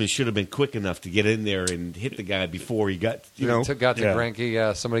first baseman should have been quick enough to get in there and hit the guy before he got, got to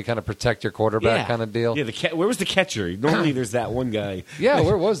Greinke. Somebody kind of protect your quarterback kind of deal. Yeah, where was the catcher? Normally there's that one guy. Yeah,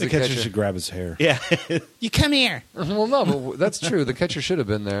 where was the catcher? The catcher should grab his hair. Yeah. You come here. Well, no, but that's true. The catcher should have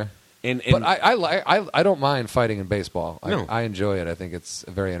been there. But I don't mind fighting in baseball. No. I enjoy it. I think it's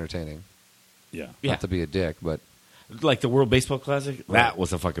very entertaining. Yeah. Not to be a dick, but like the World Baseball Classic, that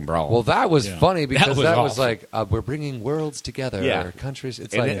was a fucking brawl. well, that was funny because that was awful. like we're bringing worlds together. Yeah. Countries.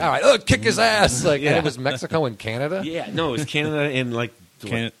 It's And like then- all right, kick his ass. Like Yeah. and it was Mexico and Canada. Yeah, no, it was Canada and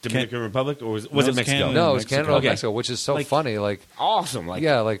Dominican Republic, or was it Mexico? Canada. No, it was Canada and Okay. Mexico, which is so Like- funny. Like Awesome, like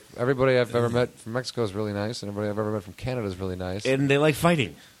everybody I've ever met from Mexico is really nice, and everybody I've ever met from Canada is really nice. and they like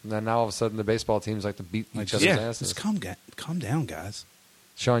fighting. And then now all of a sudden the baseball teams like to beat each other's asses. Just calm down, guys.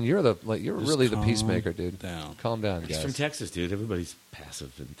 Sean, you're really the calm peacemaker, dude. down. Calm down, He's guys. from Texas, dude. Everybody's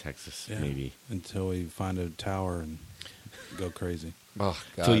passive in Texas, Yeah. maybe. Until we find a tower and go crazy. Oh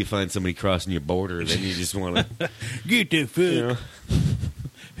God. Until you find somebody crossing your border, then you just want to. Get the fuck.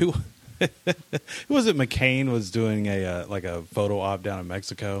 Who was it? McCain was doing a photo op down in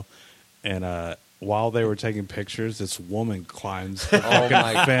Mexico, and while they were taking pictures, this woman climbs the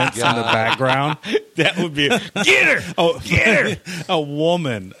my fence in the God. background. That would be get her. Oh, Get a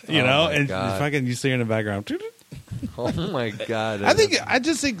woman, my and God. fucking you see her in the background. Oh my God. I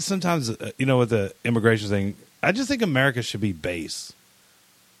just think sometimes with the immigration thing, I just think America should be base.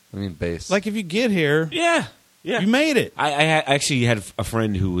 I mean base. Like if you get here, Yeah. you made it. I actually had a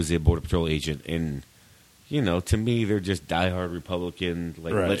friend who was a Border Patrol agent, and to me, they're just diehard Republican.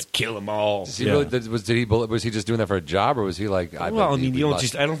 Like, Right. let's kill them all. Does he really, was he just doing that for a job, or was he like? I mean, you don't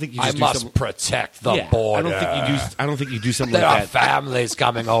just. I don't think you just. I do must something- protect the Yeah, border. I don't think you do something There are like that. families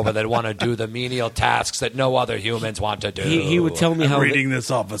coming over that want to do the menial tasks that no other humans want to do. He would tell me I'm how reading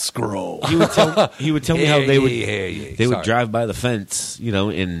this off a scroll. he would tell me how they would they would Sorry. drive by the fence,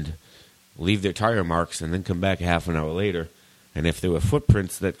 and leave their tire marks, and then come back half an hour later, and if there were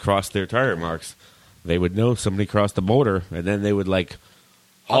footprints that crossed their tire marks, they would know somebody crossed the border, and then they would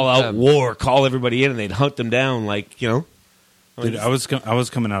all Hunt out them. war, call everybody in, and they'd hunt them down, Dude, I was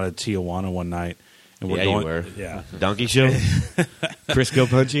coming out of Tijuana one night, and we're Yeah, going. you were. Yeah, donkey show, Crisco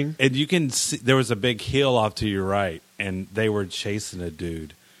punching. and you can see there was a big hill off to your right, and they were chasing a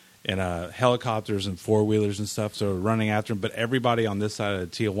dude, and helicopters and 4-wheelers and stuff. So we're running after him, but everybody on this side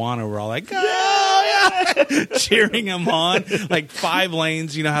of Tijuana were all like, "Go!" cheering him on. Like 5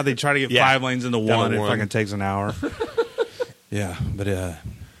 lanes. You know how they try to get 5 lanes into Down one? to It one. fucking takes an hour. Yeah, but I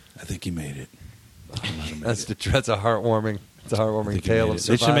think he made it. That's a heartwarming. It's a I heartwarming think he tale made of it.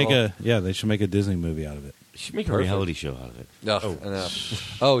 They survival. they should make a Disney movie out of it. You should make a Perfect. reality show out of it. No,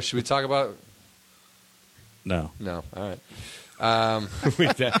 oh, should we talk about? No. No, all right.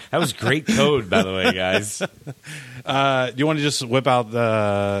 that was great code, by the way, guys. Do you want to just whip out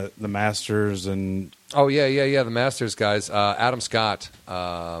the Masters and Oh yeah. The Masters guys. Adam Scott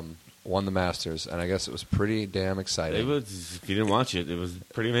won the Masters, and I guess it was pretty damn exciting. It was, if you didn't watch it, it was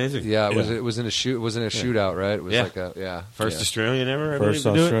pretty amazing. Yeah, it was. Yeah. It was in a shoot. It was in a shootout, right? It was Yeah. like a First yeah. Australian ever, I first believe,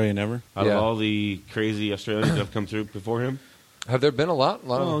 to do it. Australian ever? Out Yeah. of all the crazy Australians that have come through before him. Have there been a lot?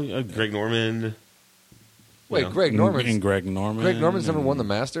 Well, Greg Norman. Wait, Greg Norman. And Greg Norman. Greg Norman's never won the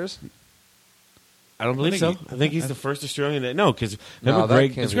Masters? I don't believe so. I think he's the first Australian. Because No, that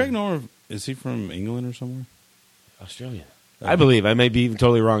Greg can't Is Greg Norman? Is he from England or somewhere? Australian. I believe. I may be even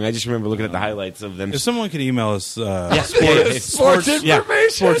totally wrong. I just remember looking at the highlights of them. If someone could email us Sports information.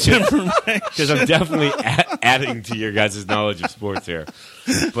 sports information. Because I'm definitely adding to your guys' knowledge of sports here.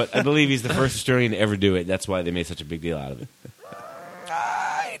 But I believe he's the first Australian to ever do it. That's why they made such a big deal out of it.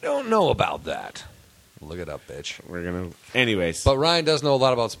 I don't know about that. Look it up, bitch. We're going to... Anyways. But Ryan does know a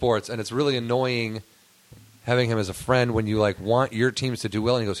lot about sports, and it's really annoying having him as a friend when you want your teams to do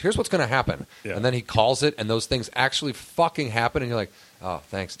well, and he goes, here's what's going to happen. Yeah. And then he calls it, and those things actually fucking happen, and you're like, oh,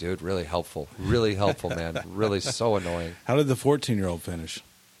 thanks, dude. Really helpful, man. Really so annoying. How did the 14-year-old finish?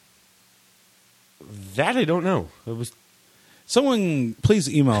 That I don't know. It was... Someone, please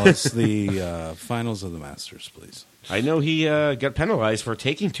email us the finals of the Masters, please. I know he got penalized for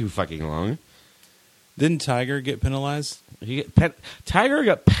taking too fucking long. Didn't Tiger get penalized? Tiger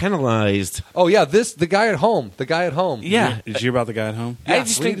got penalized. Oh, yeah, the guy at home. Yeah. Did you hear about the guy at home? Yeah, I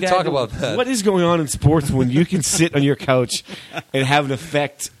just we think need to talk about that. What is going on in sports when you can sit on your couch and have an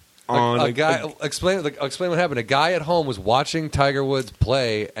effect on a guy? Explain what happened. A guy at home was watching Tiger Woods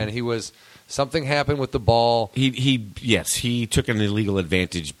play, and something happened with the ball. He took an illegal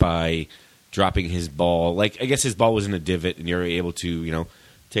advantage by dropping his ball. Like, I guess his ball was in a divot, and you're able to,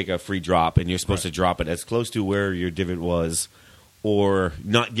 take a free drop, and you're supposed to drop it as close to where your divot was, or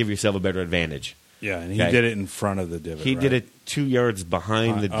not give yourself a better advantage. Yeah, and he did it in front of the divot. He did it 2 yards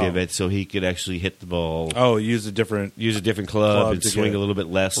behind the divot, so he could actually hit the ball. Oh, use a different club and swing a little bit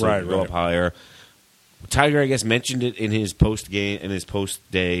less, so it go up higher. Tiger, I guess, mentioned it in his post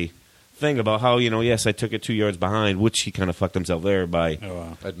day thing about how yes, I took it 2 yards behind, which he kind of fucked himself there by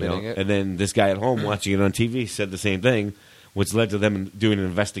admitting it. And then this guy at home watching it on TV said the same thing, which led to them doing an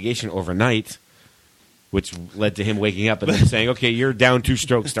investigation overnight, which led to him waking up and then saying, "Okay, you're down 2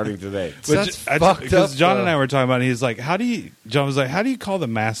 strokes starting today." Because John and I were talking about it, he's like, John was like, how do you call the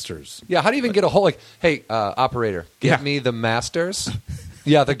Masters? Yeah, how do you even get a hold? Like, hey, operator, get me the Masters.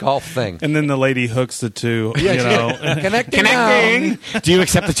 Yeah, the golf thing. And then the lady hooks the two. Connecting. Do you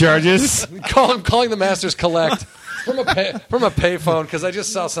accept the charges? Calling the Masters collect. From a payphone, because I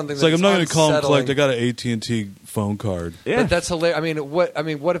just saw something. It's like, I'm not going to call them collect. I got an AT&T phone card. Yeah, but that's hilarious.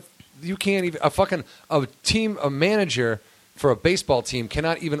 What if you can't even a manager for a baseball team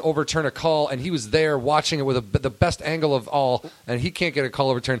cannot even overturn a call, and he was there watching it with the best angle of all, and he can't get a call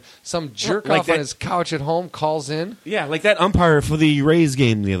overturned. Some jerk off on his couch at home calls in. Yeah, like that umpire for the Rays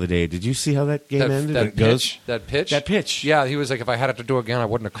game the other day. Did you see how that game ended? That pitch. Yeah, he was like, if I had it to do again, I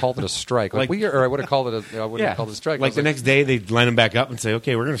wouldn't have called it a strike. I would have called it a strike. Like the next day, they'd line him back up and say,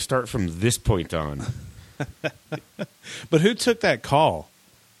 "Okay, we're going to start from this point on." But who took that call?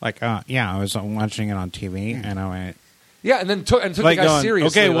 Like, I was watching it on TV, and I went. Yeah, and then took the guy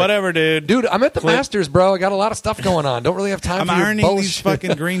seriously. Okay, whatever, dude. Dude, I'm at the Masters, bro. I got a lot of stuff going on. Don't really have time for your ironing bullshit. these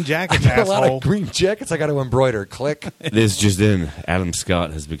fucking green jackets, I got asshole. a lot of green jackets I got to embroider. Click. This just in. Adam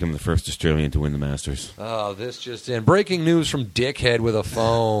Scott has become the first Australian to win the Masters. Oh, this just in. Breaking news from Dickhead with a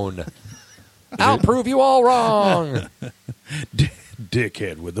phone. I'll prove you all wrong.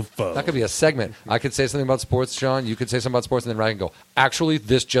 Dickhead with a phone. That could be a segment. I could say something about sports, Sean. You could say something about sports, and then Ryan can go, actually,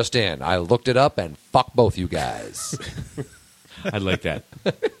 this just in. I looked it up, and fuck both you guys. I'd like that.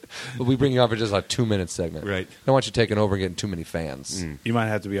 We bring you on for just a 2-minute segment. Right. I don't want you taking over and getting too many fans. You might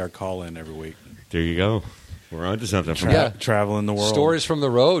have to be our call-in every week. There you go. We're on to something. Traveling the world. Stories from the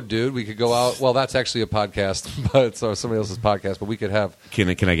road, dude. We could go out. Well, that's actually a podcast, but so somebody else's podcast. But we could have. Can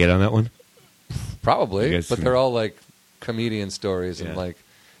I get on that one? Probably, but they're all like comedian stories and like.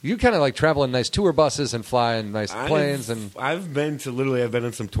 You kind of like travel in nice tour buses and fly in nice planes. I've been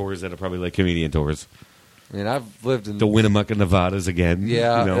on some tours that are probably like comedian tours. I mean, I've lived in the Winnemucca Nevadas again.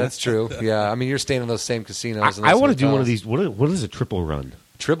 Yeah, that's true. Yeah, I mean, you're staying in those same casinos. I want to do one of these. What is a triple run?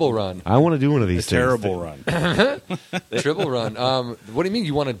 Triple run. I want to do one of these. Terrible run. Triple run. What do you mean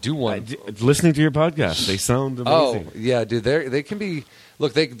you want to do one? Listening to your podcast, they sound amazing. Oh yeah, dude. They can be.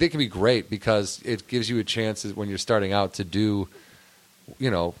 Look, they can be great because it gives you a chance when you're starting out to do.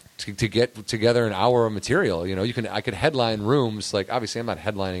 To get together an hour of material. I could headline rooms. Like, obviously, I'm not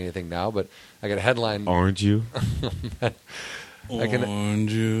headlining anything now, but I could headline. Aren't you? I could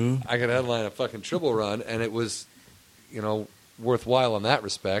headline a fucking triple run, and it was, worthwhile in that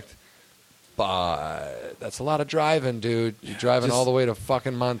respect. But that's a lot of driving, dude. You're driving all the way to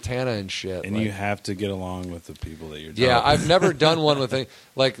fucking Montana and shit. And you have to get along with the people that you're. Yeah, I've never done one with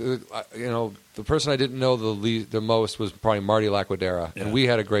the person I didn't know the most was probably Marty Laquadera, and we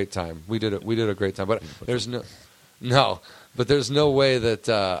had a great time. We did a great time, but there's no. No, but there's no way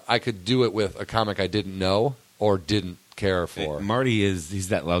that I could do it with a comic I didn't know or didn't care for. Marty he's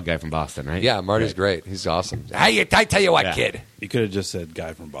that loud guy from Boston, right? Yeah, Marty's great. He's awesome. Hey, I tell you what, kid. You could have just said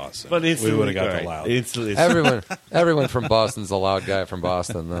guy from Boston. But we would have got the right. loud. Instantly, Everyone from Boston's a loud guy from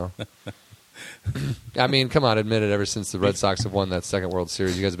Boston, though. I mean, come on, admit it. Ever since the Red Sox have won that second World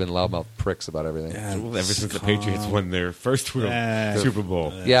Series, you guys have been loudmouth pricks about everything. Yeah, Well, ever since the Patriots won their first Super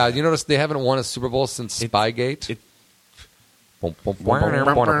Bowl. Yeah, you notice they haven't won a Super Bowl since Spygate?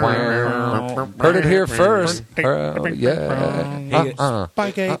 Heard it here first. Yeah.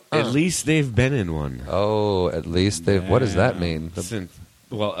 At least they've been in one. Oh, at least they've. What does that mean?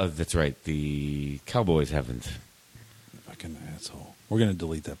 That's right. The Cowboys haven't. Fucking asshole. We're going to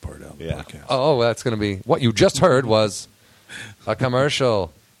delete that part out of the podcast. Oh, that's going to be. What you just heard was a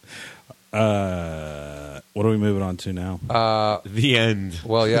commercial. What are we moving on to now? The end.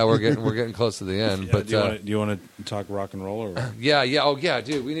 Well, yeah, we're getting close to the end. Yeah, But do you want to talk rock and roll? Or? yeah. Oh, yeah,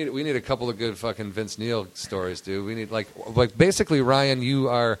 dude. We need a couple of good fucking Vince Neil stories, dude. We need like basically, Ryan, you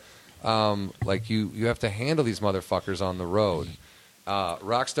are you have to handle these motherfuckers on the road.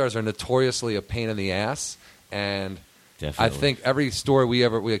 Rock stars are notoriously a pain in the ass, and Definitely. I think every story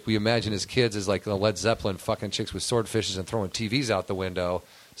we imagine as kids is like the Led Zeppelin fucking chicks with swordfishes and throwing TVs out the window.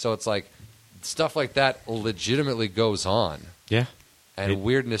 So it's like stuff like that legitimately goes on. Yeah. And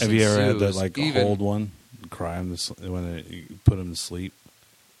weirdness Have you ensues. ever had to hold one, cry him when you put him to sleep?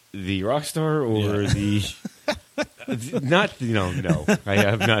 The rock star or the not no. I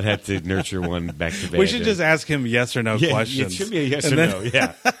have not had to nurture one back to bed. We should just ask him yes or no questions. It should be a yes or no.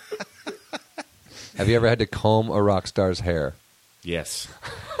 Yeah. Have you ever had to comb a rock star's hair? Yes.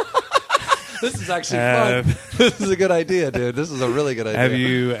 This is actually fun. This is a good idea, dude. This is a really good idea. Have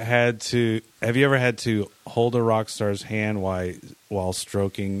you ever had to hold a rock star's hand while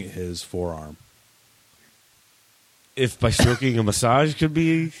stroking his forearm? If by stroking a massage could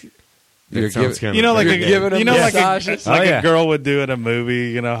be, You're sounds giving- kind You know, of like You're giving him massages? like Oh, yeah. a girl would do in a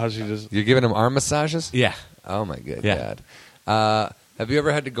movie. You know how she just You're giving him arm massages? yeah, Oh, my good Yeah. God. Have you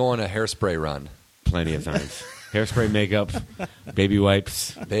ever had to go on a hairspray run? plenty of times. Hairspray, makeup, baby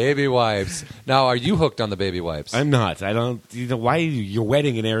wipes. Baby wipes. Now, are you hooked on the baby wipes? I'm not. I don't. Why you're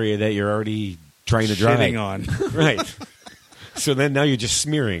wetting an area that you're already trying to dry? shitting on. Right. So then now you're just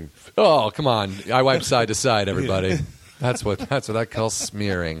smearing. Oh, come on. I wipe side to side, everybody. That's what I call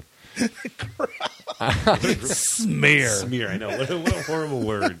smearing. Smear. Smear. I know. What a horrible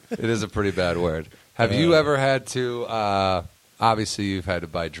word. It is a pretty bad word. Have you ever had to, obviously you've had to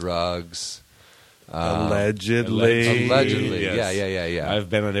buy drugs. Allegedly. Allegedly. Yes. Yeah. I've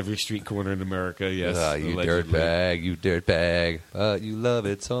been on every street corner in America. Yes. You allegedly. dirtbag. You love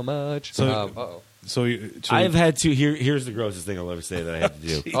it so much. So- So I've had to. Here's the grossest thing I'll ever say that I had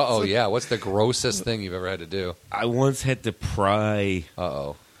to do. Uh-oh, yeah. What's the grossest thing you've ever had to do? I once had to pry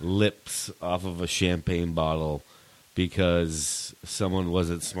Uh-oh. lips off of a champagne bottle because someone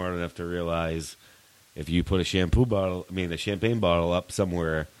wasn't smart enough to realize if you put a champagne bottle up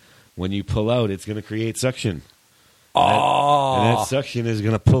somewhere, when you pull out, it's going to create suction. And that suction is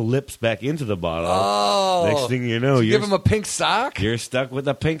going to pull lips back into the bottle. Oh. Next thing you know, Give him a pink sock? you're stuck with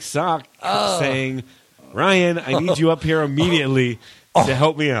a pink sock saying, Ryan, I need you up here immediately to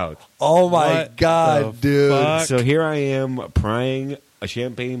help me out. Oh, my What God, the dude. fuck? So here I am prying a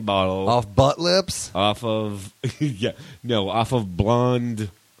champagne bottle Off butt lips? off of blonde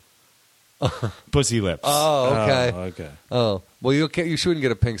pussy lips. Oh, okay. okay. Oh, well, you shouldn't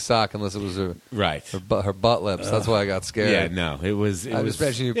get a pink sock unless it was Right. her butt lips. That's why I got scared. Yeah, no, it was. I was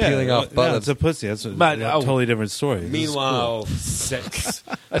imagining you Yeah, peeling off butt it's lips. a pussy. That's But, a totally different story. This is Meanwhile,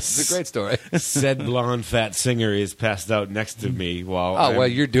 That's a great story. said blonde fat singer is passed out next to me while. Oh, well,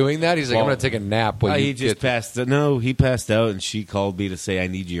 you're doing that? He's like, I'm Well, going to take a nap when you he just get... passed. No, he passed out, and she called me to say, "I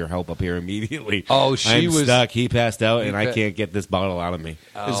need your help up here immediately." Oh, she I'm was- stuck. He passed out, and I pa- can't get this bottle out of me.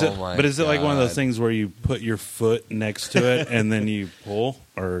 Is it, my but is it like one of those God. things where you put your foot next to it and then you pull,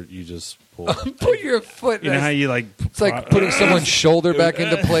 or you just pull? Put your foot... You know how you like? It's like putting someone's shoulder back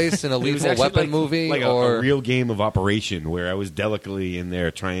into place in a It was Lethal actually Weapon like, movie, like or a real game of Operation where I was delicately in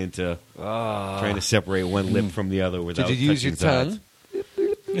there trying to separate one lip from the other without. did you use your touching tongue?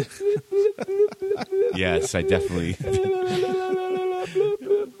 sides. Yes, I definitely.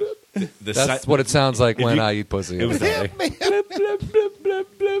 That's what it sounds like when I eat pussy. It was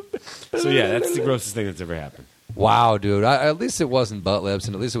So yeah, that's the grossest thing that's ever happened. Wow, dude. At least it wasn't butt lips,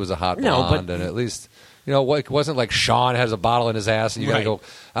 and at least it was a hot No, blonde, but- and at least... You know, it wasn't like Shawn has a bottle in his ass, and you Right. got to go,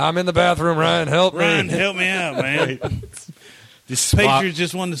 I'm in the bathroom, Ryan, help me. Ryan, help me out, man. This Patriots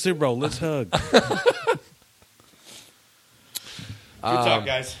just won the Super Bowl. Let's hug. Good talk,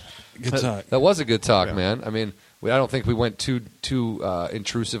 guys. Good talk. That was a good talk, Yeah. man. I mean, I don't think we went too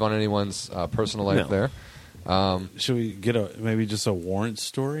intrusive on anyone's personal life there. Should we get maybe just a Warrant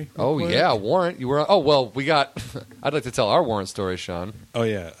story? Oh quick? yeah, Warrant. You were. Oh well, we got. I'd like to tell our Warrant story, Sean. Oh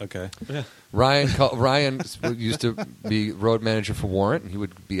yeah, okay. Yeah. Ryan used to be road manager for Warrant, and he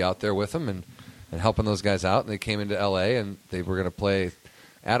would be out there with them and helping those guys out. And they came into L.A. and they were going to play.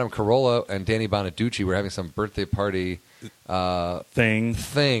 Adam Carolla and Danny Bonaducci were having some birthday party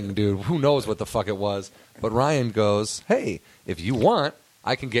Thing, dude. Who knows what the fuck it was? But Ryan goes, "Hey, if you want,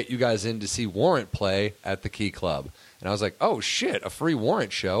 I can get you guys in to see Warrant play at the Key Club." And I was like, "Oh shit, a free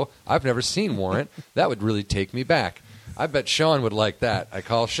Warrant show? I've never seen Warrant. That would really take me back. I bet Sean would like that." I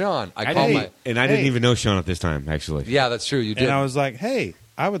call Sean. I didn't even know Sean at this time, actually. Yeah, that's true. You did. and I was like, "Hey,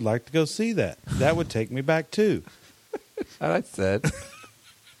 I would like to go see that. That would take me back too." And I said,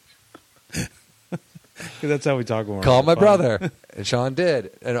 'Cause that's how we talk when we're "Call on my the phone. brother." And Sean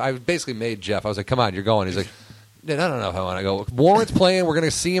did. And I basically made Jeff. I was like, "Come on, you're going." He's like, "I don't know if I want to go. Warrant's playing. We're going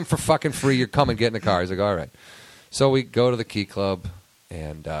to see him for fucking free. You're coming. Get in the car." He's like, "All right." So we go to the Key Club,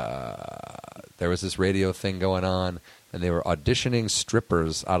 and there was this radio thing going on, and they were auditioning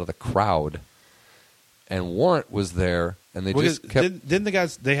strippers out of the crowd. And Warrant was there, and they just kept... Didn't the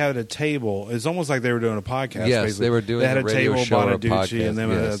guys, they had a table. It's almost like they were doing a podcast. Yes, basically. they were doing they had a a radio table, show or a Bonaducci, podcast. and then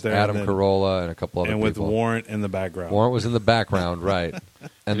Yes, there, Adam and then, Carolla and a couple other and with people. Warrant in the background. Warrant was in the background, right.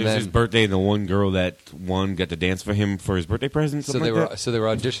 And it was his birthday, and the one girl that won got to dance for him for his birthday present. So something they like were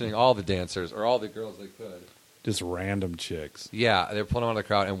auditioning all the dancers, or all the girls they could. Just random chicks. Yeah, they were pulling on the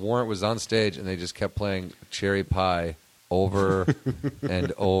crowd, and Warrant was on stage, and they just kept playing Cherry Pie over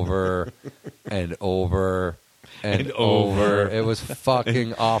and over and over and over. It was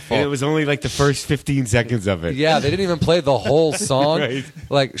fucking awful. And it was only like the first 15 seconds of it. Yeah, they didn't even play the whole song. Right.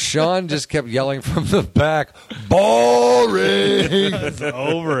 Like, Sean just kept yelling from the back, "Boring!"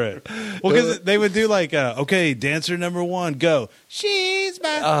 Over it. Well, because they would do like, okay, dancer number 1, go. She's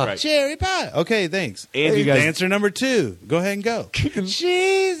my Right. cherry pie. Okay, thanks. And you guys- dancer number 2, go ahead and go.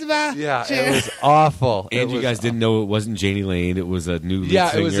 She's my Yeah, cherry. it was awful. And It you was guys didn't know it wasn't Janie Lane. It was a new lead Yeah,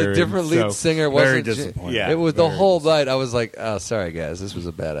 singer. it was a different and lead singer. It very wasn't disappointing. Yeah. It was the Very whole night. I was like, "Oh, sorry guys, this was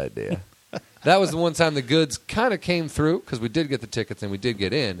a bad idea." That was the one time the goods kind of came through because we did get the tickets and we did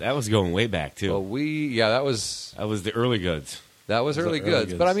get in. That was going way back, too. But that was That was the early goods. early early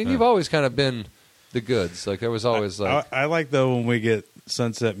goods. But I mean, goods. you've always kind of been the goods. Like there was always like, I like though when we get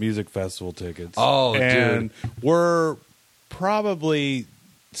Sunset Music Festival tickets. Oh, and we're probably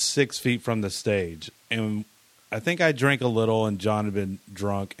 6 feet from the stage, and I think I drank a little, and John had been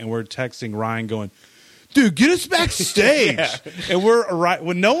drunk, and we're texting Ryan going, "Dude, get us backstage." Yeah. And we're right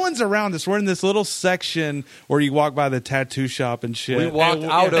when no one's around us. We're in this little section where you walk by the tattoo shop and shit. we walked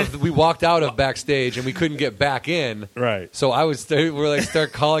And we walked out of backstage and we couldn't get back in. Right. So I was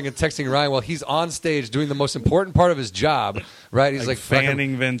start calling and texting Ryan while he's on stage doing the most important part of his job. Right. He's like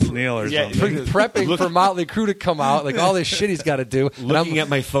fanning Vince Neil or Yeah, something. prepping for Motley Crue to come out, like all this shit he's got to do. And Looking at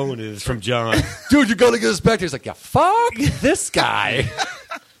my phone is from John. dude, you got to get us back there. He's like, "Yeah, fuck this guy."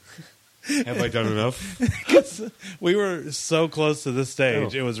 Have I done enough? We were so close to the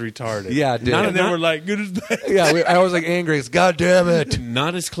stage, it was retarded. Yeah, dude. And then we're like, "Get us back." Yeah, I was like angry. God damn it.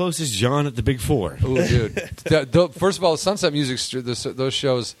 Not as close as John at the Big Four. Ooh, dude. First of all, Sunset Music, those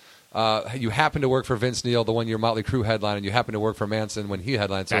shows, you happen to work for Vince Neil the one year Motley Crue headline, and you happen to work for Manson when he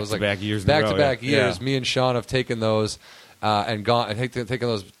headlined. So it was like Back-to-back years in a row, back-to-back yeah. years. Yeah. Me and Sean have taken those and gone and taken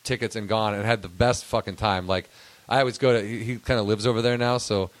those tickets and gone and had the best fucking time. Like I always go to. He kind of lives over there now,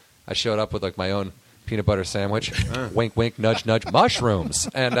 so I showed up with like my own peanut butter sandwich, wink, wink, nudge, nudge, mushrooms,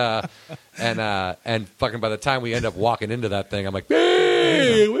 and fucking by the time we end up walking into that thing, I'm like,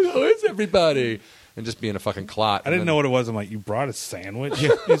 "Hey, where's everybody?" And just being a fucking clot. I didn't know what it was. I'm like, "You brought a sandwich?"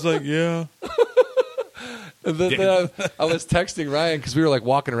 He's like, "Yeah." And then I was texting Ryan because we were like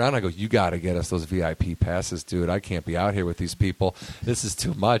walking around. I go, "You got to get us those VIP passes, dude. I can't be out here with these people. This is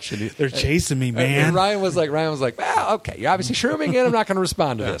too much." And They're chasing me, man. And Ryan was like, "Well, okay, you're obviously shrooming in. I'm not going to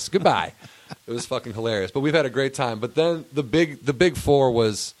respond to this. Goodbye." It was fucking hilarious, but we've had a great time. But then the big four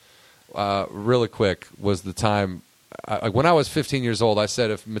was really quick. Was the time when I was 15 years old? I said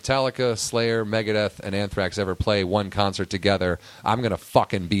if Metallica, Slayer, Megadeth, and Anthrax ever play one concert together, I'm gonna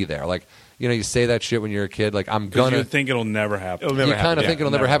fucking be there. Like. You know, you say that shit when you're a kid. Like, I'm gonna. You think it'll never happen. It'll never You kind happen, of yeah. think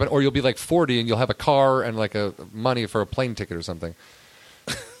it'll never happen, or you'll be like 40 and you'll have a car and like a money for a plane ticket or something.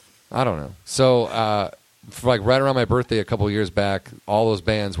 I don't know. So for like right around my birthday a couple of years back, all those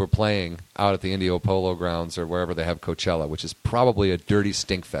bands were playing out at the Indio Polo Grounds or wherever they have Coachella, which is probably a dirty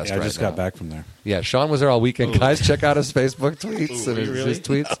stink fest Yeah, right I just now. got back from there. Yeah, Sean was there all weekend. Guys, check out his Facebook tweets and his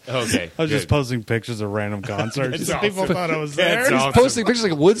tweets. Okay. I was just posting pictures of random concerts. That's People awesome. thought I was That's there. awesome. Posting pictures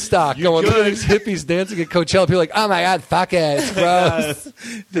like Woodstock, going, look at these hippies dancing at Coachella. People are like, oh my God, fuck it, it's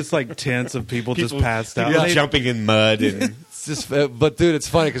gross. Just like tents of people just passed out. People They- jumping in mud and It's just, but dude, it's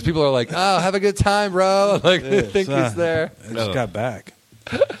funny because people are like, oh, have a good time, bro. Like, they think he's there. I just got back.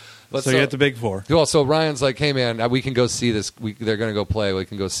 But So you're at the Big Four. Well, so Ryan's like, hey, man, we can go see this. They're going to go play. We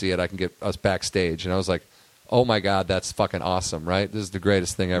can go see it. I can get us backstage. And I was like, oh, my God, that's fucking awesome, right? This is the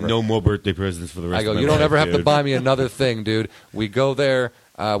greatest thing ever. no more birthday presents for the rest I go, of my you don't life, ever have to dude. buy me another thing, dude. We go there.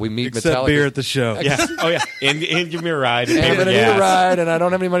 We meet Except Metallica. beer at the show. Yeah. Oh, yeah. And give me a ride. And I'm going to need a ride, and I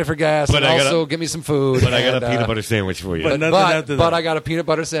don't have any money for gas. But and I gotta- also, give me some food. But I got and, a peanut butter sandwich for you. But nothing after but that. I got a peanut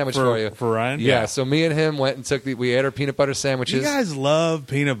butter sandwich for you. For Ryan? Yeah, so me and him went and we ate our peanut butter sandwiches. You guys love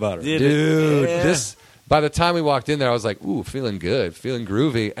peanut butter. Dude, Yeah. this by the time we walked in there, I was like, ooh, feeling good, feeling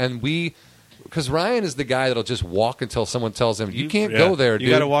groovy. And because Ryan is the guy that'll just walk until someone tells him, you can't go there, dude.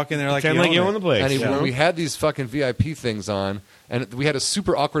 You got to walk in there like Kind of like you own it. the place. And you know? when we had these fucking VIP things on, and we had a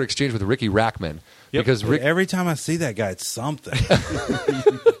super awkward exchange with Ricky Rackman. Yep. Because Rick, Every time I see that guy, it's something.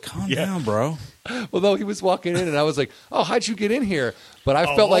 Calm down, bro. well, no, he was walking in, and I was like, "Oh, how'd you get in here?" But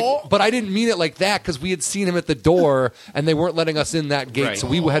I felt but I didn't mean it like that because we had seen him at the door, and they weren't letting us in that gate, Right. so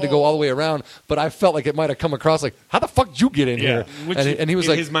we had to go all the way around. But I felt like it might have come across like, "How the fuck did you get in here?" Which And he was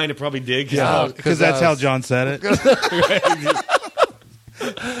in like, his mind, it probably did. 'cause Yeah. Because that's how John said it.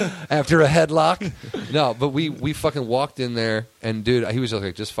 after a headlock. No, but we fucking walked in there, and dude, he was just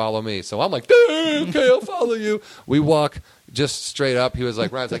like, just follow me. So I'm like, okay, I'll follow you. We walk just straight up. He was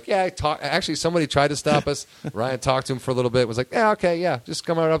like, Ryan's like, yeah, actually, somebody tried to stop us. Ryan talked to him for a little bit, was like, yeah, okay, yeah, just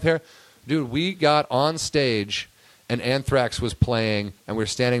come right up here. Dude, we got on stage, and Anthrax was playing, and we were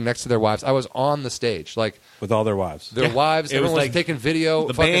standing next to their wives. I was on the stage, like, With all their wives. their Yeah. wives, It was everyone was like taking video.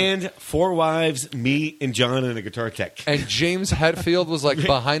 The fucking- band, 4 wives, me, and John, and a guitar tech. And James Hetfield was like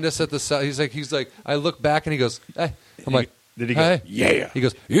behind us at the side. He's like, I look back and he goes, hey. I'm like, Did he go, hey? yeah? He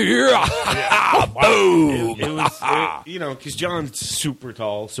goes, yeah. Boom. It was, because John's super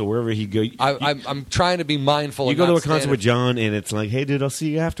tall, so wherever he go, I'm trying to be mindful. you and go to not a concert stand with John, and it's like, hey, dude, I'll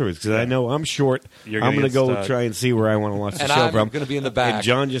see you afterwards because I know I'm short. You're I'm gonna going to get go stuck. try and see where I want to watch the And show I'm from. gonna be in the back. And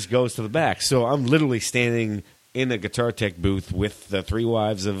John just goes to the back. So I'm literally standing in a guitar tech booth with the 3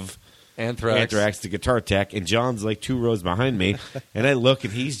 wives of Anthrax. the guitar tech, and John's like 2 rows behind me, and I look,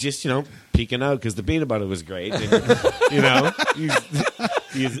 and he's just peeking out because the peanut butter was great, and,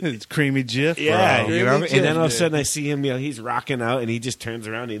 he's It's creamy Jif, yeah, bro. and then all of a sudden I see him, he's rocking out, and he just turns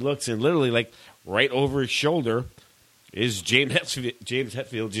around, and he looks, and literally like right over his shoulder is James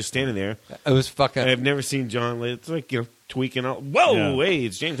Hetfield just standing there. It was fucking. I've never seen John. It's like tweaking out. Whoa, Yeah. hey,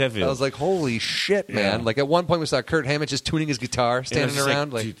 it's James Hetfield. I was like, holy shit, man! Yeah. Like at one point we saw Kurt Hammett just tuning his guitar, And I standing was just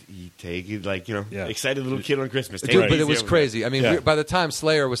around, like, like dude, you take it, like Yeah. excited little kid on Christmas. Take dude. it But it easy was over crazy. I mean, Yeah. by the time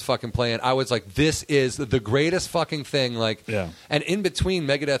Slayer was fucking playing, I was like, this is the greatest fucking thing. Like, Yeah. And in between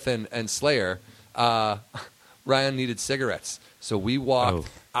Megadeth and Slayer, Ryan needed cigarettes, so we walked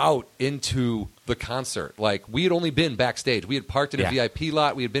out into the concert. Like we had only been backstage. We had parked in a Yeah. VIP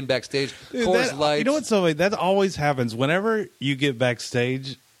lot. We had been backstage. Dude, Coors Lights. You know what's so funny? That always happens. Whenever you get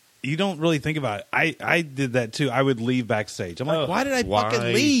backstage, you don't really think about it. I did that too. I would leave backstage. I'm like, Oh, why did I why?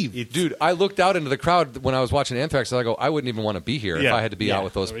 fucking leave? It's- Dude, I looked out into the crowd when I was watching Anthrax, and I go, I wouldn't even want to be here if Yeah. I had to be out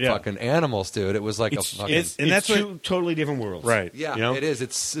with those Yeah. fucking animals, dude. It was like It's, a fucking... it's, and it's that's what- 2 totally different worlds. Right. yeah, you know? it is.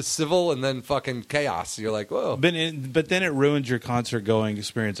 It's civil and then fucking chaos. You're like, whoa. But then it ruins your concert going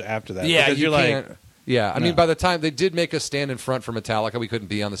experience after that. Yeah, because you you're can't... like, Yeah, I mean, No. by the time they did make us stand in front for Metallica, we couldn't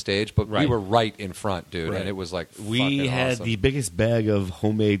be on the stage, but we Right. were right in front, dude, Right. and it was like We fucking had awesome. the biggest bag of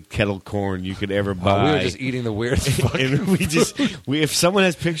homemade kettle corn you could ever buy. we were just eating the weirdest fucking... and if someone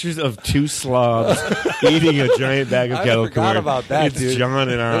has pictures of 2 slobs eating a giant bag of I kettle forgot corn, about that, it's dude. John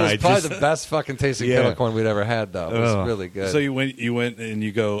and It I. was probably just, the best fucking tasting Yeah. kettle corn we'd ever had, though. It was Ugh. really good. so you went and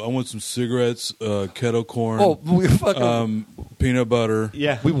you go, I want some cigarettes, kettle corn, oh, we fucking... peanut butter.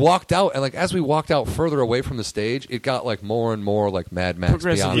 yeah, We walked out, and like as we walked out further away from the stage, it got like more and more like Mad Max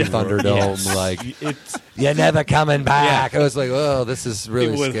Progressive, Beyond yeah. Thunderdome. Yes. Like it's you're never coming back. I was like, oh, this is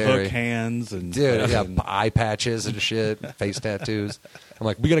really with scary, hook hands and dude. Yeah, eye patches and shit, face tattoos. I'm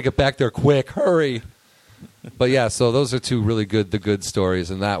like, we gotta get back there quick, hurry. But yeah, so those are 2 really good, the good stories,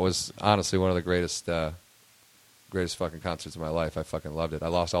 and that was honestly one of the greatest greatest fucking concerts of my life. I fucking loved it. I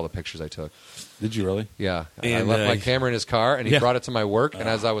lost all the pictures I took. Did you really? Yeah. And, I left my camera in his car, and he yeah. brought it to my work, and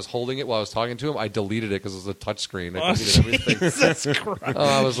as I was holding it while I was talking to him, I deleted it because it was a touch screen. I deleted everything. Jesus Christ.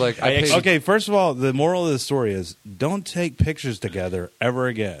 I was like, Okay, first of all, the moral of the story is don't take pictures together ever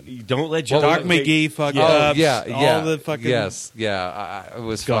again. Don't let your Doc McGhee fucked Oh, up. yeah, yeah. All the fucking... Yes, yeah. I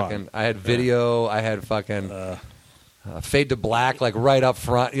was Gone. fucking... I had video. I had fucking... fade to black, like right up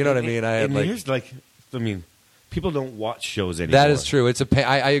front. You know what I mean? I had And like... here's people don't watch shows anymore. That is true. It's a pain.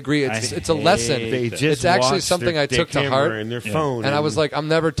 I agree. It's a lesson. They just it's actually watch something their I took to camera heart. and their phone, And I was like, I'm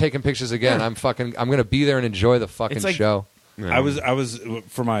never taking pictures again. Yeah. I'm going to be there and enjoy the fucking It's like- show. I was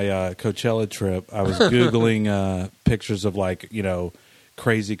for my Coachella trip. I was googling pictures of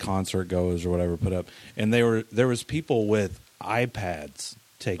crazy concert goers or whatever put up, and there was people with iPads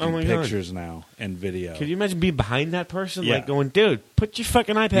taking Oh my God. pictures now and video. Could you imagine being behind that person? Yeah. Like going, dude, put your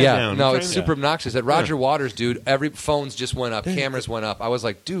fucking iPad Yeah, down. no, I'm it's trying super to- obnoxious. At Roger Waters, dude, every phones just went up, cameras went up. I was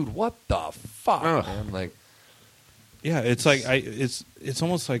like, dude, what the fuck, Ugh. man? Like, Yeah, it's like it's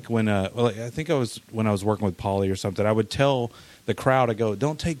almost like when I think when I was working with Polly or something, I would tell the crowd, I go,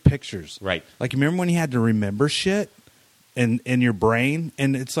 don't take pictures. Right. Like, remember when you had to remember shit in your brain,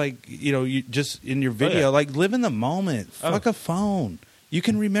 and it's like you just in your video, yeah. like live in the moment. Fuck a phone. You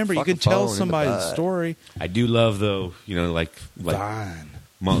can remember. Fuck You a can tell phone in the somebody's butt. story. I do love though, like Fine.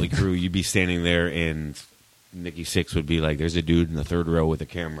 Motley Crue, you'd be standing there and Nikki Sixx would be like, "There's a dude in the third row with a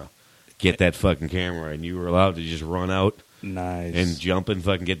camera. Get that fucking camera," and you were allowed to just run out Nice. and jump and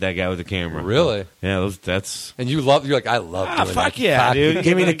fucking get that guy with the camera. really? Yeah, that's. And you're like, I love doing fuck that. yeah, Fuck, dude.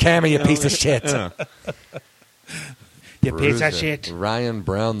 Give me the camera, you piece of shit. Yeah. you piece Bruiser. of shit. Ryan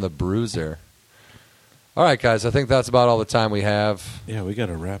Brown, the Bruiser. All right, guys, I think that's about all the time we have. Yeah, we got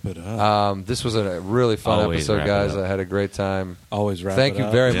to wrap it up. This was a really fun Always episode, wrap it guys. up. I had a great time. Always wrap Thank it you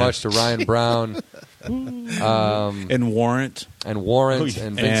up. very Yeah. much to Ryan Brown And Warrant. and Warrant Oh, yeah.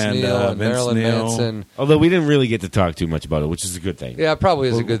 and Vince And, Neil and Vince Marilyn Neil. Manson. Although we didn't really get to talk too much about it, which is a good thing. Yeah, it probably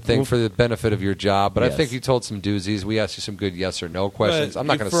is a good thing Well, for the benefit of your job, but I yes. think you told some doozies. We asked you some good yes or no questions. But I'm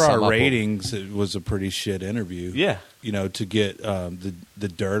not going to for sum our up. ratings. It was a pretty shit interview. Yeah. To get the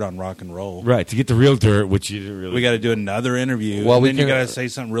dirt on rock and roll. Right, to get the real dirt, which you didn't really. We got to do another interview. Well, and we then you can- got to say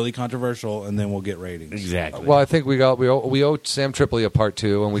something really controversial, and then we'll get ratings. Exactly. Well, I think we owe Sam Tripoli a part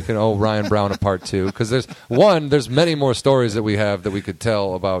 2, and we can owe Ryan Brown a part 2 because there's many more stories that we have that we could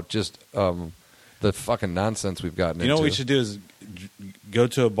tell about just the fucking nonsense we've gotten You into. know what we should do is go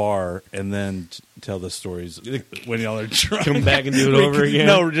to a bar and then tell the stories when y'all are drunk. Come back and do it over again?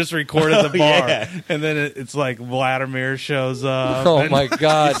 No, just record at the Oh, bar, yeah. and then it's like Vladimir shows up. Oh and- my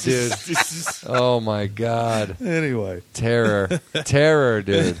god, dude! Oh my god, Anyway, terror,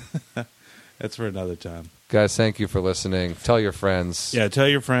 dude! that's for another time. Guys, thank you for listening. Tell your friends. Yeah, tell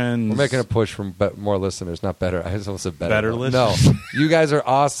your friends. We're making a push for more listeners, not better. I just almost said better. Better No, listeners? you guys are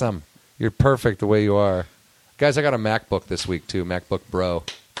awesome. You're perfect the way you are. Guys, I got a MacBook this week too. MacBook Pro.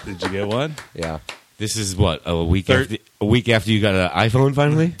 Did you get one? Yeah. This is what a week after you got an iPhone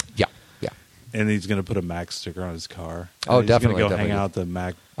finally. Yeah. And he's going to put a Mac sticker on his car. Oh, And he's definitely, Going to go definitely. hang out at the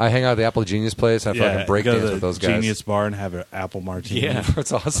Mac. I hang out at the Apple Genius place. And I fucking break go to dance the with those guys. Genius bar and have an apple martini. Yeah.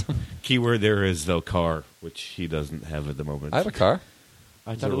 It's awesome. Keyword there is though car, which he doesn't have at the moment. I have a car.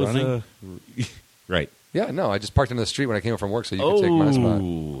 I Is thought it it was running? right. Yeah, no, I just parked into the street when I came home from work, so you could take my spot.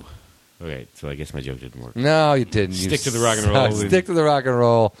 Oh. Okay, so I guess my joke didn't work. No, you didn't. You Stick to the rock and roll. Stick to the rock and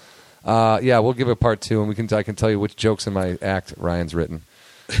roll. Yeah, we'll give it part 2, and I can tell you which jokes in my act Ryan's written.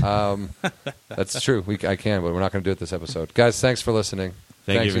 That's true. I can, but we're not going to do it this episode. Guys, thanks for listening.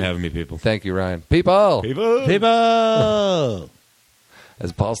 Thank you for having me, people. Thank you, Ryan. People, People!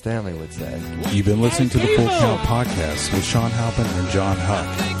 as Paul Stanley would say. You've been listening to the Full Count Podcast with Shawn Halpin and John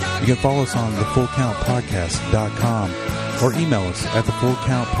Huck. You can follow us on thefullcountpodcast.com or email us at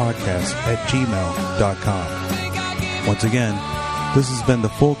thefullcountpodcast@gmail.com. Once again, this has been the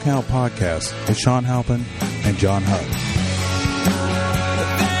Full Count Podcast with Shawn Halpin and John Huck.